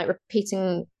if I'm like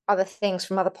repeating other things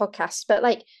from other podcasts, but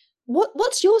like,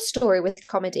 what's your story with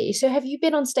comedy? So have you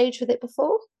been on stage with it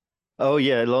before? Oh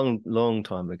yeah, long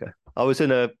time ago. I was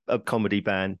in a comedy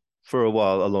band for a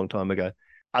while, a long time ago.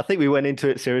 I think we went into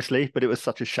it seriously, but it was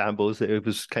such a shambles that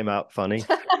it came out funny.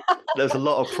 There was a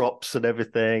lot of props and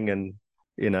everything, and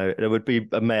there would be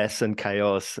a mess and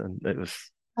chaos, and it was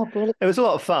brilliant. It was a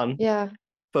lot of fun. Yeah.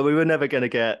 But we were never going to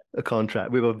get a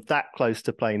contract. We were that close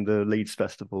to playing the Leeds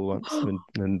Festival once,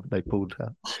 and they pulled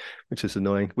out, which is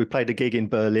annoying. We played a gig in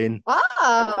Berlin.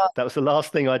 Ah. That was the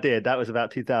last thing I did. That was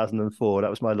about 2004. That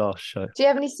was my last show. Do you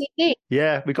have any CD?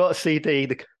 Yeah, we got a CD.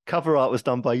 The cover art was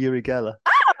done by Yuri Geller.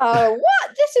 Oh,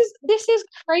 what? This is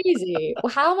crazy.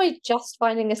 Well, how am I just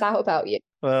finding this out about you?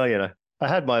 Well, I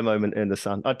had my moment in the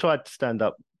sun. I tried to stand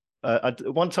up.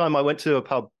 One time I went to a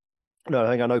pub. No, I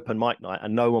think an open mic night,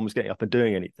 and no one was getting up and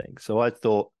doing anything. So I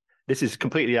thought, this is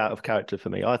completely out of character for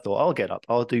me. I thought, I'll get up.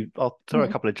 I'll throw a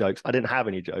couple of jokes. I didn't have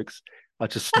any jokes. I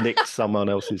just nicked someone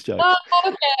else's jokes. Oh,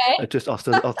 okay.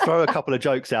 I'll throw a couple of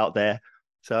jokes out there.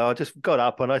 So I just got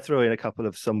up and I threw in a couple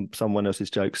of someone else's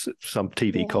jokes, some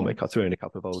TV comic. I threw in a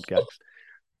couple of old gags.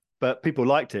 But people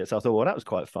liked it. So I thought, well, that was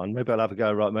quite fun. Maybe I'll have a go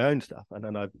and write my own stuff. And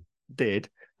then I did.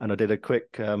 And I did a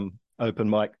quick open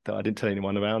mic that I didn't tell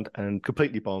anyone around, and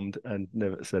completely bombed, and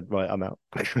never said, right, I'm out.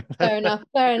 Fair enough.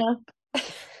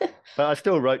 But I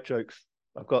still wrote jokes.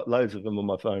 I've got loads of them on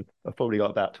my phone. I've probably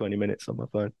got about 20 minutes on my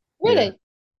phone. Really? Yeah.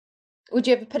 Would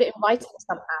you ever put it in writing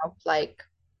somehow, like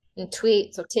in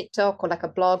tweets or TikTok or like a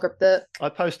blog or book? I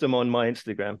post them on my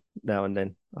Instagram now and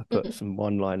then. I put some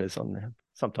one-liners on there.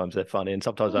 Sometimes they're funny, and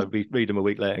sometimes I read them a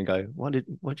week later and go,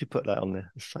 why'd you put that on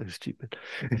there? It's so stupid.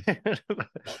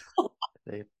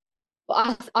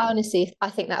 But I honestly, I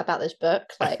think that about this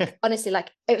book. Like, honestly,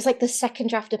 like it was like the second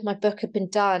draft of my book had been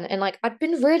done, and like I'd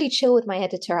been really chill with my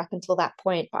editor up until that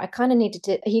point, but I kind of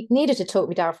he needed to talk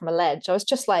me down from a ledge. I was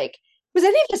just like, was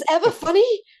any of this ever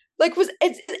funny? Like,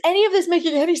 is any of this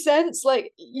making any sense?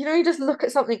 Like, you just look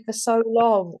at something for so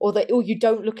long, or you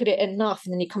don't look at it enough,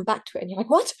 and then you come back to it and you're like,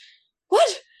 what?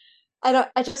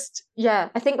 I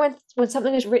think when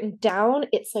something is written down,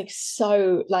 it's like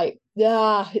so like,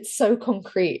 it's so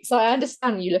concrete. So I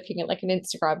understand you looking at like an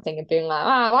Instagram thing and being like,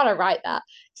 I want to write that.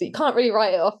 So you can't really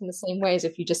write it off in the same way as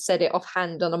if you just said it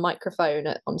offhand on a microphone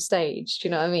on stage. Do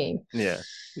you know what I mean? Yeah,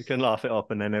 you can laugh it off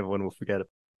and then everyone will forget it.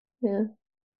 Yeah.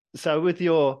 So with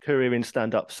your career in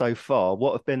stand-up so far,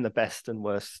 what have been the best and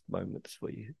worst moments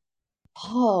for you?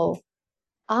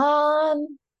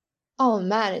 Oh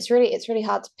man, it's really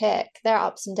hard to pick. There are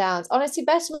ups and downs. Honestly,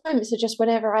 best moments are just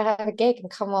whenever I have a gig and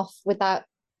come off with that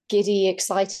giddy,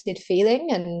 excited feeling.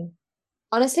 And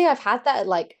honestly, I've had that at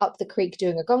like Up the Creek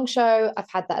doing a gong show. I've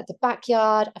had that at the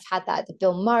Backyard. I've had that at the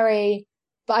Bill Murray.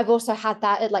 But I've also had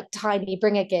that at like tiny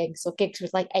bringer gigs or gigs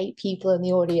with like 8 people in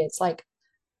the audience. Like,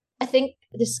 I think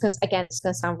it's going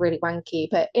to sound really wanky,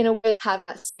 but in a way, I have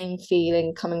that same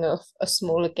feeling coming off a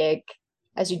smaller gig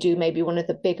as you do maybe one of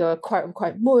the bigger, quote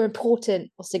unquote, more important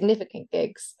or significant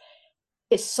gigs.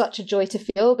 It's such a joy to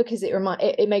feel because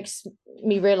it makes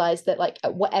me realize that like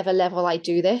at whatever level I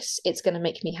do this, it's going to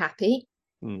make me happy.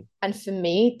 And for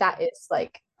me, that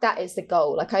is the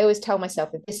goal. Like I always tell myself,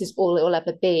 if this is all it will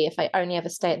ever be, if I only ever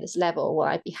stay at this level, will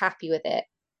I be happy with it?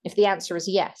 If the answer is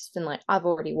yes, then like I've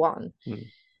already won.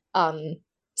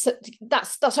 So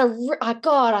that's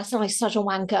God, I sound like such a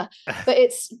wanker, but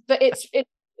it's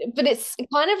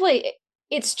kind of like,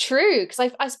 it's true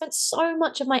because I spent so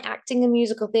much of my acting and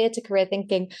musical theatre career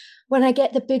thinking, when I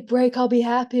get the big break, I'll be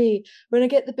happy. When I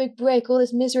get the big break, all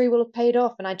this misery will have paid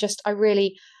off. And I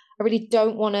really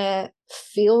don't want to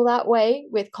feel that way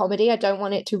with comedy. I don't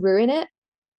want it to ruin it.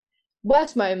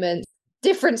 Worst moments,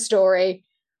 different story.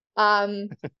 There's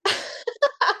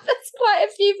quite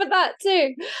a few for that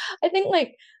too. I think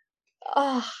like,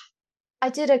 I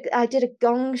did a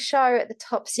gong show at the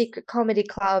Top Secret Comedy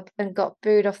Club and got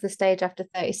booed off the stage after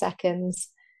 30 seconds.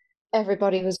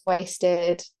 Everybody was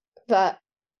wasted, but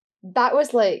that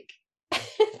was like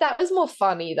that was more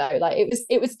funny though. Like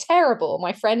it was terrible.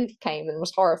 My friend came and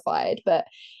was horrified, but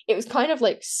it was kind of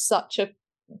like such a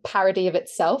parody of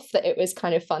itself that it was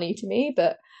kind of funny to me.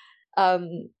 But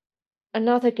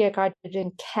another gig I did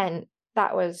in Kent,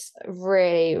 that was a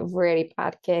really, really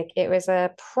bad gig. It was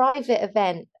a private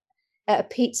event at a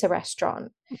pizza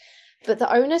restaurant, but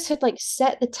the owners had like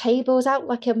set the tables out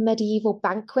like a medieval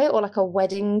banquet or like a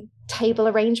wedding table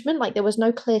arrangement. Like there was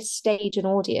no clear stage and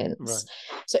audience.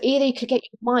 Right. So either you could get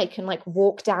your mic and like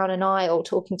walk down an aisle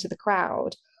talking to the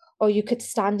crowd, or you could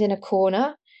stand in a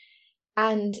corner.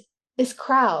 And this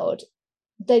crowd,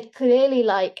 they'd clearly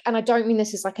like, and I don't mean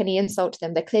this as like any insult to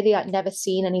them, they're clearly like never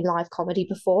seen any live comedy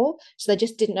before, so they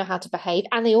just didn't know how to behave,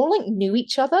 and they all like knew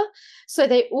each other, so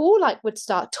they all like would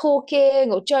start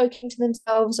talking or joking to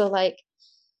themselves or like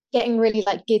getting really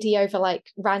like giddy over like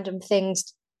random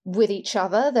things with each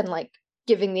other than like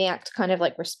giving the act kind of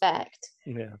like respect.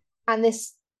 Yeah. And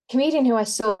this comedian who I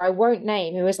saw, I won't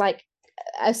name, who was like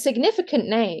a significant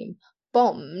name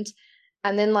bombed,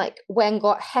 and then like when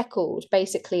got heckled,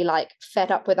 basically like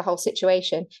fed up with the whole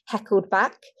situation, heckled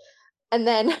back. And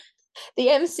then the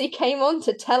MC came on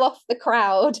to tell off the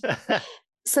crowd.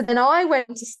 So then I went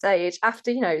to stage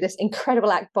after, this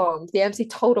incredible act bombed. The MC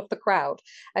told off the crowd,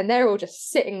 and they're all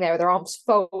just sitting there with their arms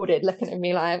folded, looking at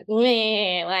me like,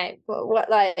 meh, like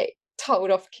what, like told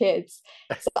off kids.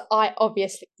 So I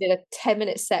obviously did a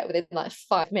 10-minute set within like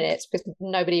 5 minutes because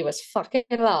nobody was fucking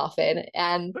laughing.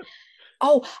 And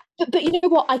but you know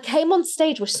what? I came on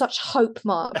stage with such hope,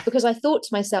 Mark, because I thought to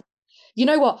myself, you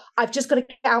know what? I've just got to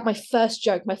get out my first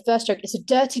joke. My first joke is a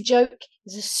dirty joke.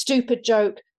 It's a stupid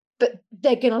joke, but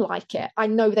they're going to like it. I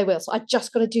know they will. So I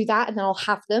just got to do that, and then I'll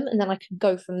have them, and then I can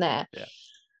go from there. Yeah.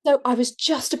 So I was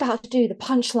just about to do the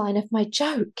punchline of my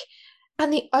joke,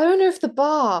 and the owner of the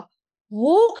bar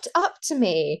walked up to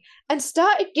me and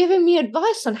started giving me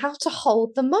advice on how to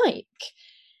hold the mic.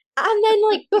 And then,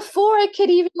 like, before I could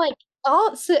even, like,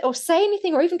 answer or say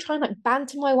anything or even try and, like,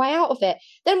 banter my way out of it,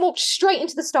 then walked straight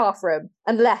into the staff room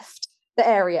and left the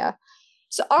area.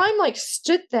 So I'm like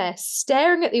stood there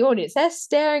staring at the audience. They're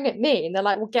staring at me and they're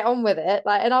like, well, get on with it.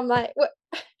 Like, and I'm like, what?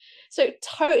 So it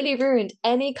totally ruined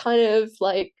any kind of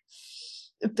like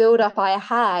build up I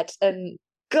had. And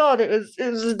God, it was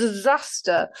a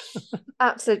disaster.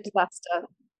 Absolute disaster.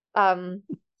 And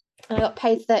I got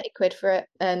paid 30 quid for it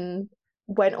and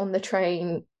went on the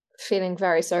train feeling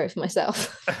very sorry for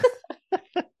myself.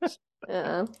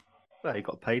 Yeah. Well, you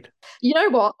got paid. You know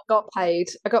what? I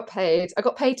got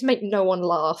paid to make no one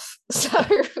laugh. So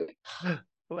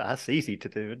Well, that's easy to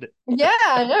do, isn't it? yeah,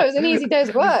 I know, it was an easy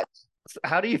day's work.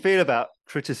 How do you feel about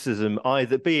criticism,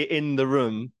 either be it in the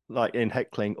room, like in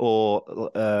heckling, or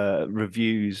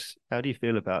reviews? How do you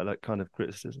feel about that kind of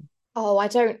criticism? Oh, I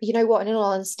don't, you know what, in all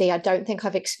honesty, I don't think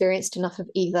I've experienced enough of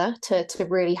either to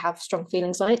really have strong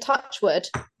feelings on it. Touch wood.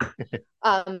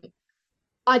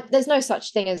 There's no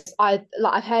such thing as I've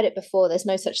heard it before. There's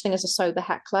no such thing as a sober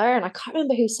heckler, and I can't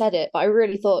remember who said it, but I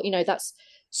really thought, that's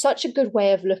such a good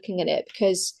way of looking at it,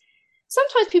 because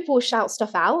sometimes people will shout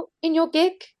stuff out in your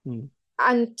gig,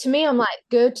 and to me, I'm like,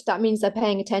 good. That means they're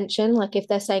paying attention. Like if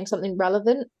they're saying something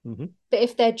relevant, but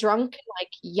if they're drunk and like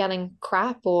yelling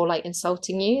crap or like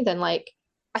insulting you, then like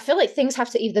I feel like things have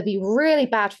to either be really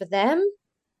bad for them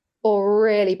or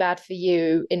really bad for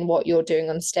you in what you're doing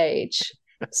on stage.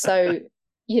 So.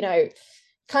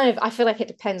 Kind of, I feel like it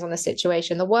depends on the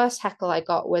situation. The worst heckle I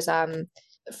got was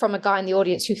from a guy in the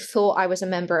audience who thought I was a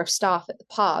member of staff at the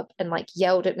pub and like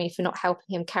yelled at me for not helping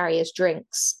him carry his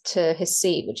drinks to his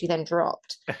seat, which he then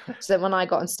dropped. So then when I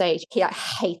got on stage, he like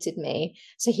hated me.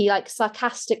 So he like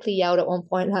sarcastically yelled at one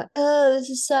point like, "Oh, this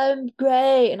is so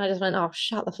great," and I just went, "Oh,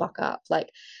 shut the fuck up!" Like,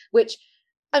 which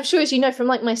I'm sure, as you know, from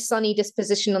like my sunny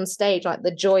disposition on stage, like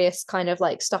the joyous kind of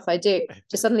like stuff I do,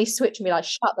 just suddenly switch me like,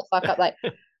 shut the fuck up. Like,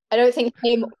 I don't think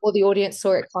him or the audience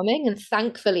saw it coming. And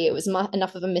thankfully it was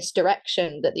enough of a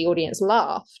misdirection that the audience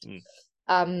laughed.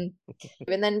 And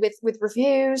then with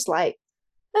reviews, like,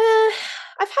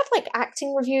 I've had like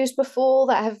acting reviews before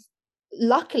that have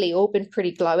luckily all been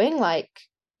pretty glowing. Like,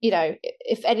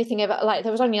 if anything ever, like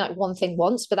there was only like one thing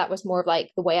once, but that was more of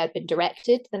like the way I'd been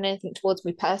directed than anything towards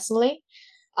me personally.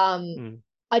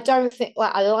 I don't think,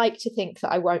 like, I like to think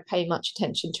that I won't pay much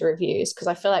attention to reviews because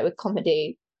I feel like with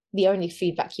comedy, the only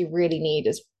feedback you really need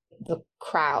is the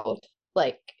crowd.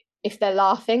 Like, if they're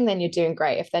laughing, then you're doing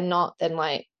great. If they're not, then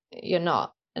like you're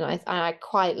not. And I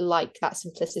quite like that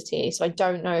simplicity. So I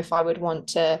don't know if I would want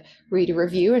to read a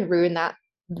review and ruin that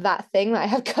thing that I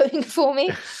have going for me.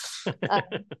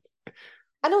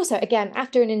 And also, again,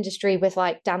 after an industry with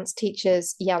like dance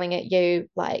teachers yelling at you,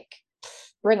 like,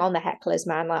 bring on the hecklers,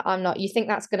 man. Like, I'm not, you think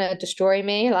that's gonna destroy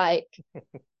me? Like,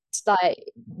 it's like,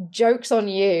 joke's on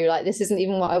you. Like, this isn't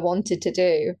even what I wanted to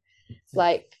do.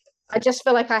 Like, I just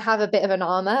feel like I have a bit of an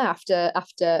armor after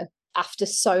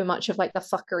so much of like the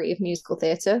fuckery of musical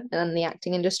theatre and the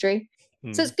acting industry.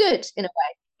 So it's good in a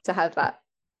way to have that.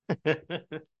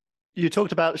 You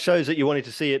talked about shows that you wanted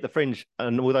to see at the Fringe,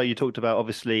 and although you talked about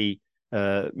obviously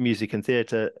music and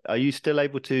theatre, are you still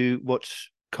able to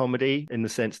watch comedy in the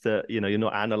sense that you're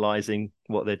not analysing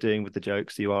what they're doing with the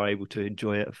jokes? You are able to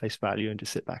enjoy it at face value and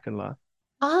just sit back and laugh?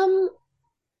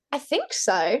 I think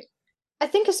so. I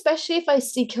think especially if I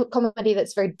see comedy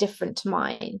that's very different to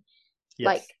mine.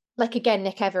 Yes. Like again,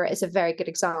 Nick Everett is a very good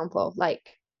example.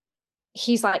 Like,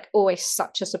 he's like always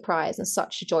such a surprise and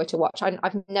such a joy to watch.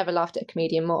 I've never laughed at a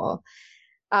comedian more.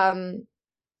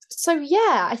 So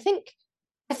yeah, I think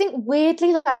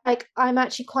weirdly, like, I'm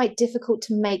actually quite difficult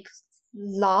to make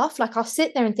laugh. Like, I'll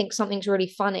sit there and think something's really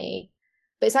funny,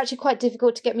 but it's actually quite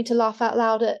difficult to get me to laugh out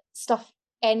loud at stuff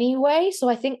anyway. So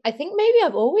I think maybe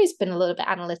I've always been a little bit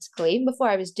analytical even before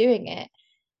I was doing it.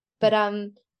 But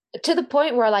to the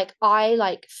point where I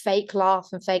like fake laugh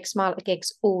and fake smile at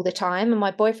gigs all the time. And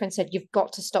my boyfriend said, "You've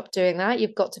got to stop doing that.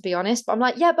 You've got to be honest." But I'm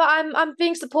like, yeah, but I'm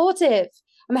being supportive.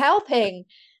 I'm helping.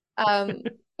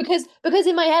 Because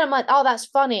in my head I'm like, oh, that's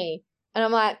funny. And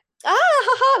I'm like,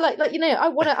 haha, like I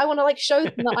wanna like show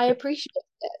them that I appreciate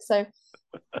it. So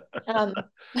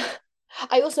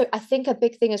I think a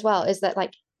big thing as well is that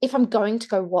like if I'm going to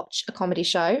go watch a comedy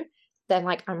show, then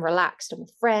like I'm relaxed and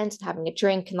with friends and having a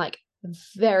drink and like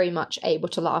very much able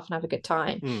to laugh and have a good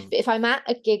time. But if I'm at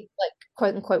a gig like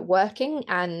quote unquote working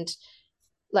and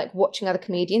like watching other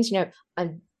comedians,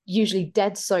 I'm usually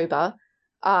dead sober.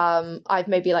 I've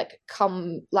maybe like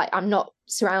come like I'm not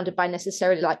surrounded by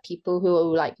necessarily like people who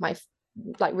are like my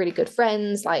like really good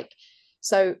friends, like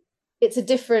so it's a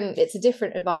different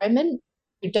environment.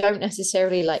 You don't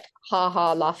necessarily like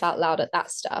laugh out loud at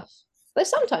that stuff, though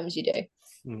sometimes you do.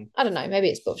 I don't know, maybe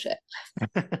it's bullshit.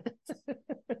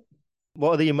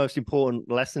 What are your most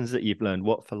important lessons that you've learned?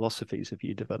 What philosophies have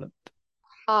you developed?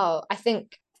 I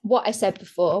think what I said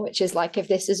before, which is like, if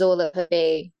this is all of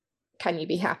be, can you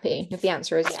be happy? If the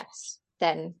answer is yes,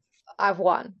 then I've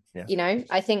won. Yeah.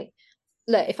 I think,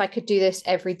 look, if I could do this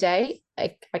every day,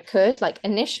 I could. Like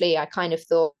initially, I kind of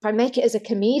thought if I make it as a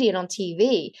comedian on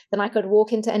TV, then I could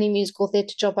walk into any musical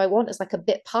theatre job I want as like a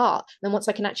bit part. And then once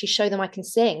I can actually show them I can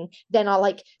sing, then I'll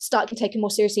like start taking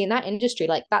more seriously in that industry.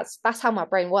 Like that's how my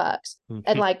brain works.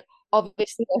 And like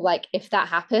obviously, like if that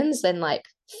happens, then like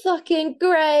fucking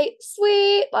great,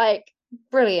 sweet, like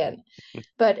brilliant.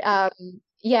 But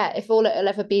yeah, if all it'll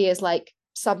ever be is like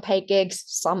some paid gigs,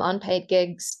 some unpaid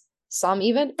gigs, some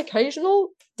even occasional,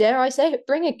 dare I say it,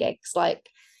 bringer gigs. Like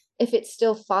if it's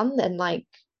still fun, then like,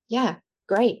 yeah,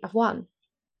 great, I've won.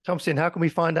 Thomasin, how can we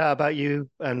find out about you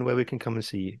and where we can come and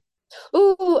see you?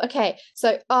 Oh, okay.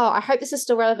 So, I hope this is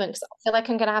still relevant because I feel like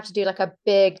I'm going to have to do like a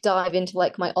big dive into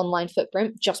like my online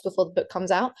footprint just before the book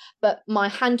comes out. But my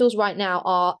handles right now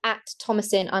are at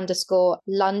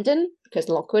Thomasin_London because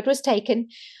Lockwood was taken.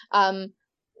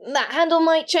 That handle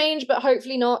might change, but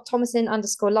hopefully not.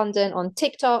 Thomasin_London on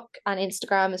TikTok and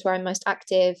Instagram is where I'm most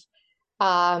active.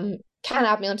 Can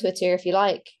add me on Twitter if you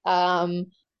like.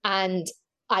 And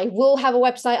I will have a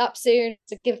website up soon,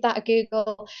 so give that a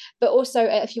Google. But also,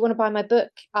 if you want to buy my book,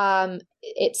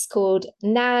 it's called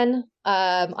Nan.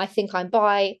 I think I'm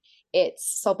bi.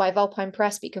 It's sold by Vulpine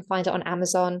Press, but you can find it on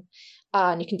Amazon.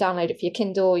 And you can download it for your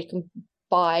Kindle. You can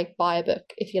buy a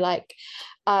book if you like.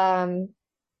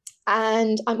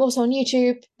 And I'm also on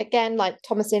YouTube, again, like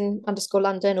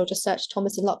Thomasin_London, or just search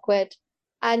Thomasin Lockwood.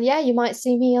 And yeah, you might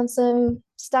see me on some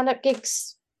stand-up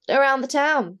gigs around the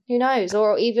town, who knows,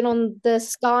 or even on the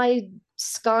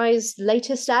Sky's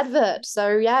latest advert.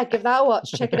 So yeah, give that a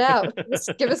watch, check it out.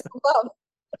 Give us some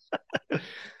love.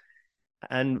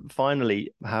 And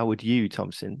finally, how would you,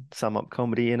 Thomasin, sum up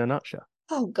comedy in a nutshell?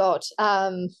 Oh God,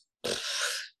 anything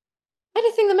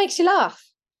that makes you laugh.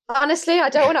 Honestly, I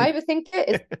don't want to overthink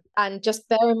it. And just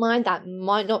bear in mind that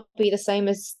might not be the same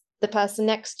as the person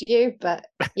next to you, but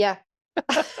yeah.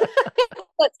 that's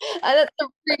a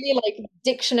really like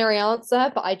dictionary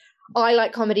answer, but I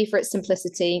like comedy for its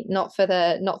simplicity, not for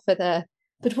the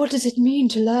but what does it mean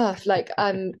to laugh? Like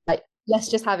let's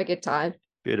just have a good time.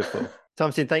 Beautiful.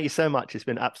 Thomasin, thank you so much. It's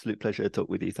been an absolute pleasure to talk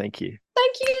with you. Thank you.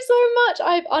 Thank you so much.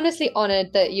 I'm honestly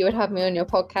honored that you would have me on your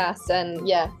podcast, and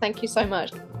yeah, thank you so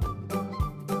much.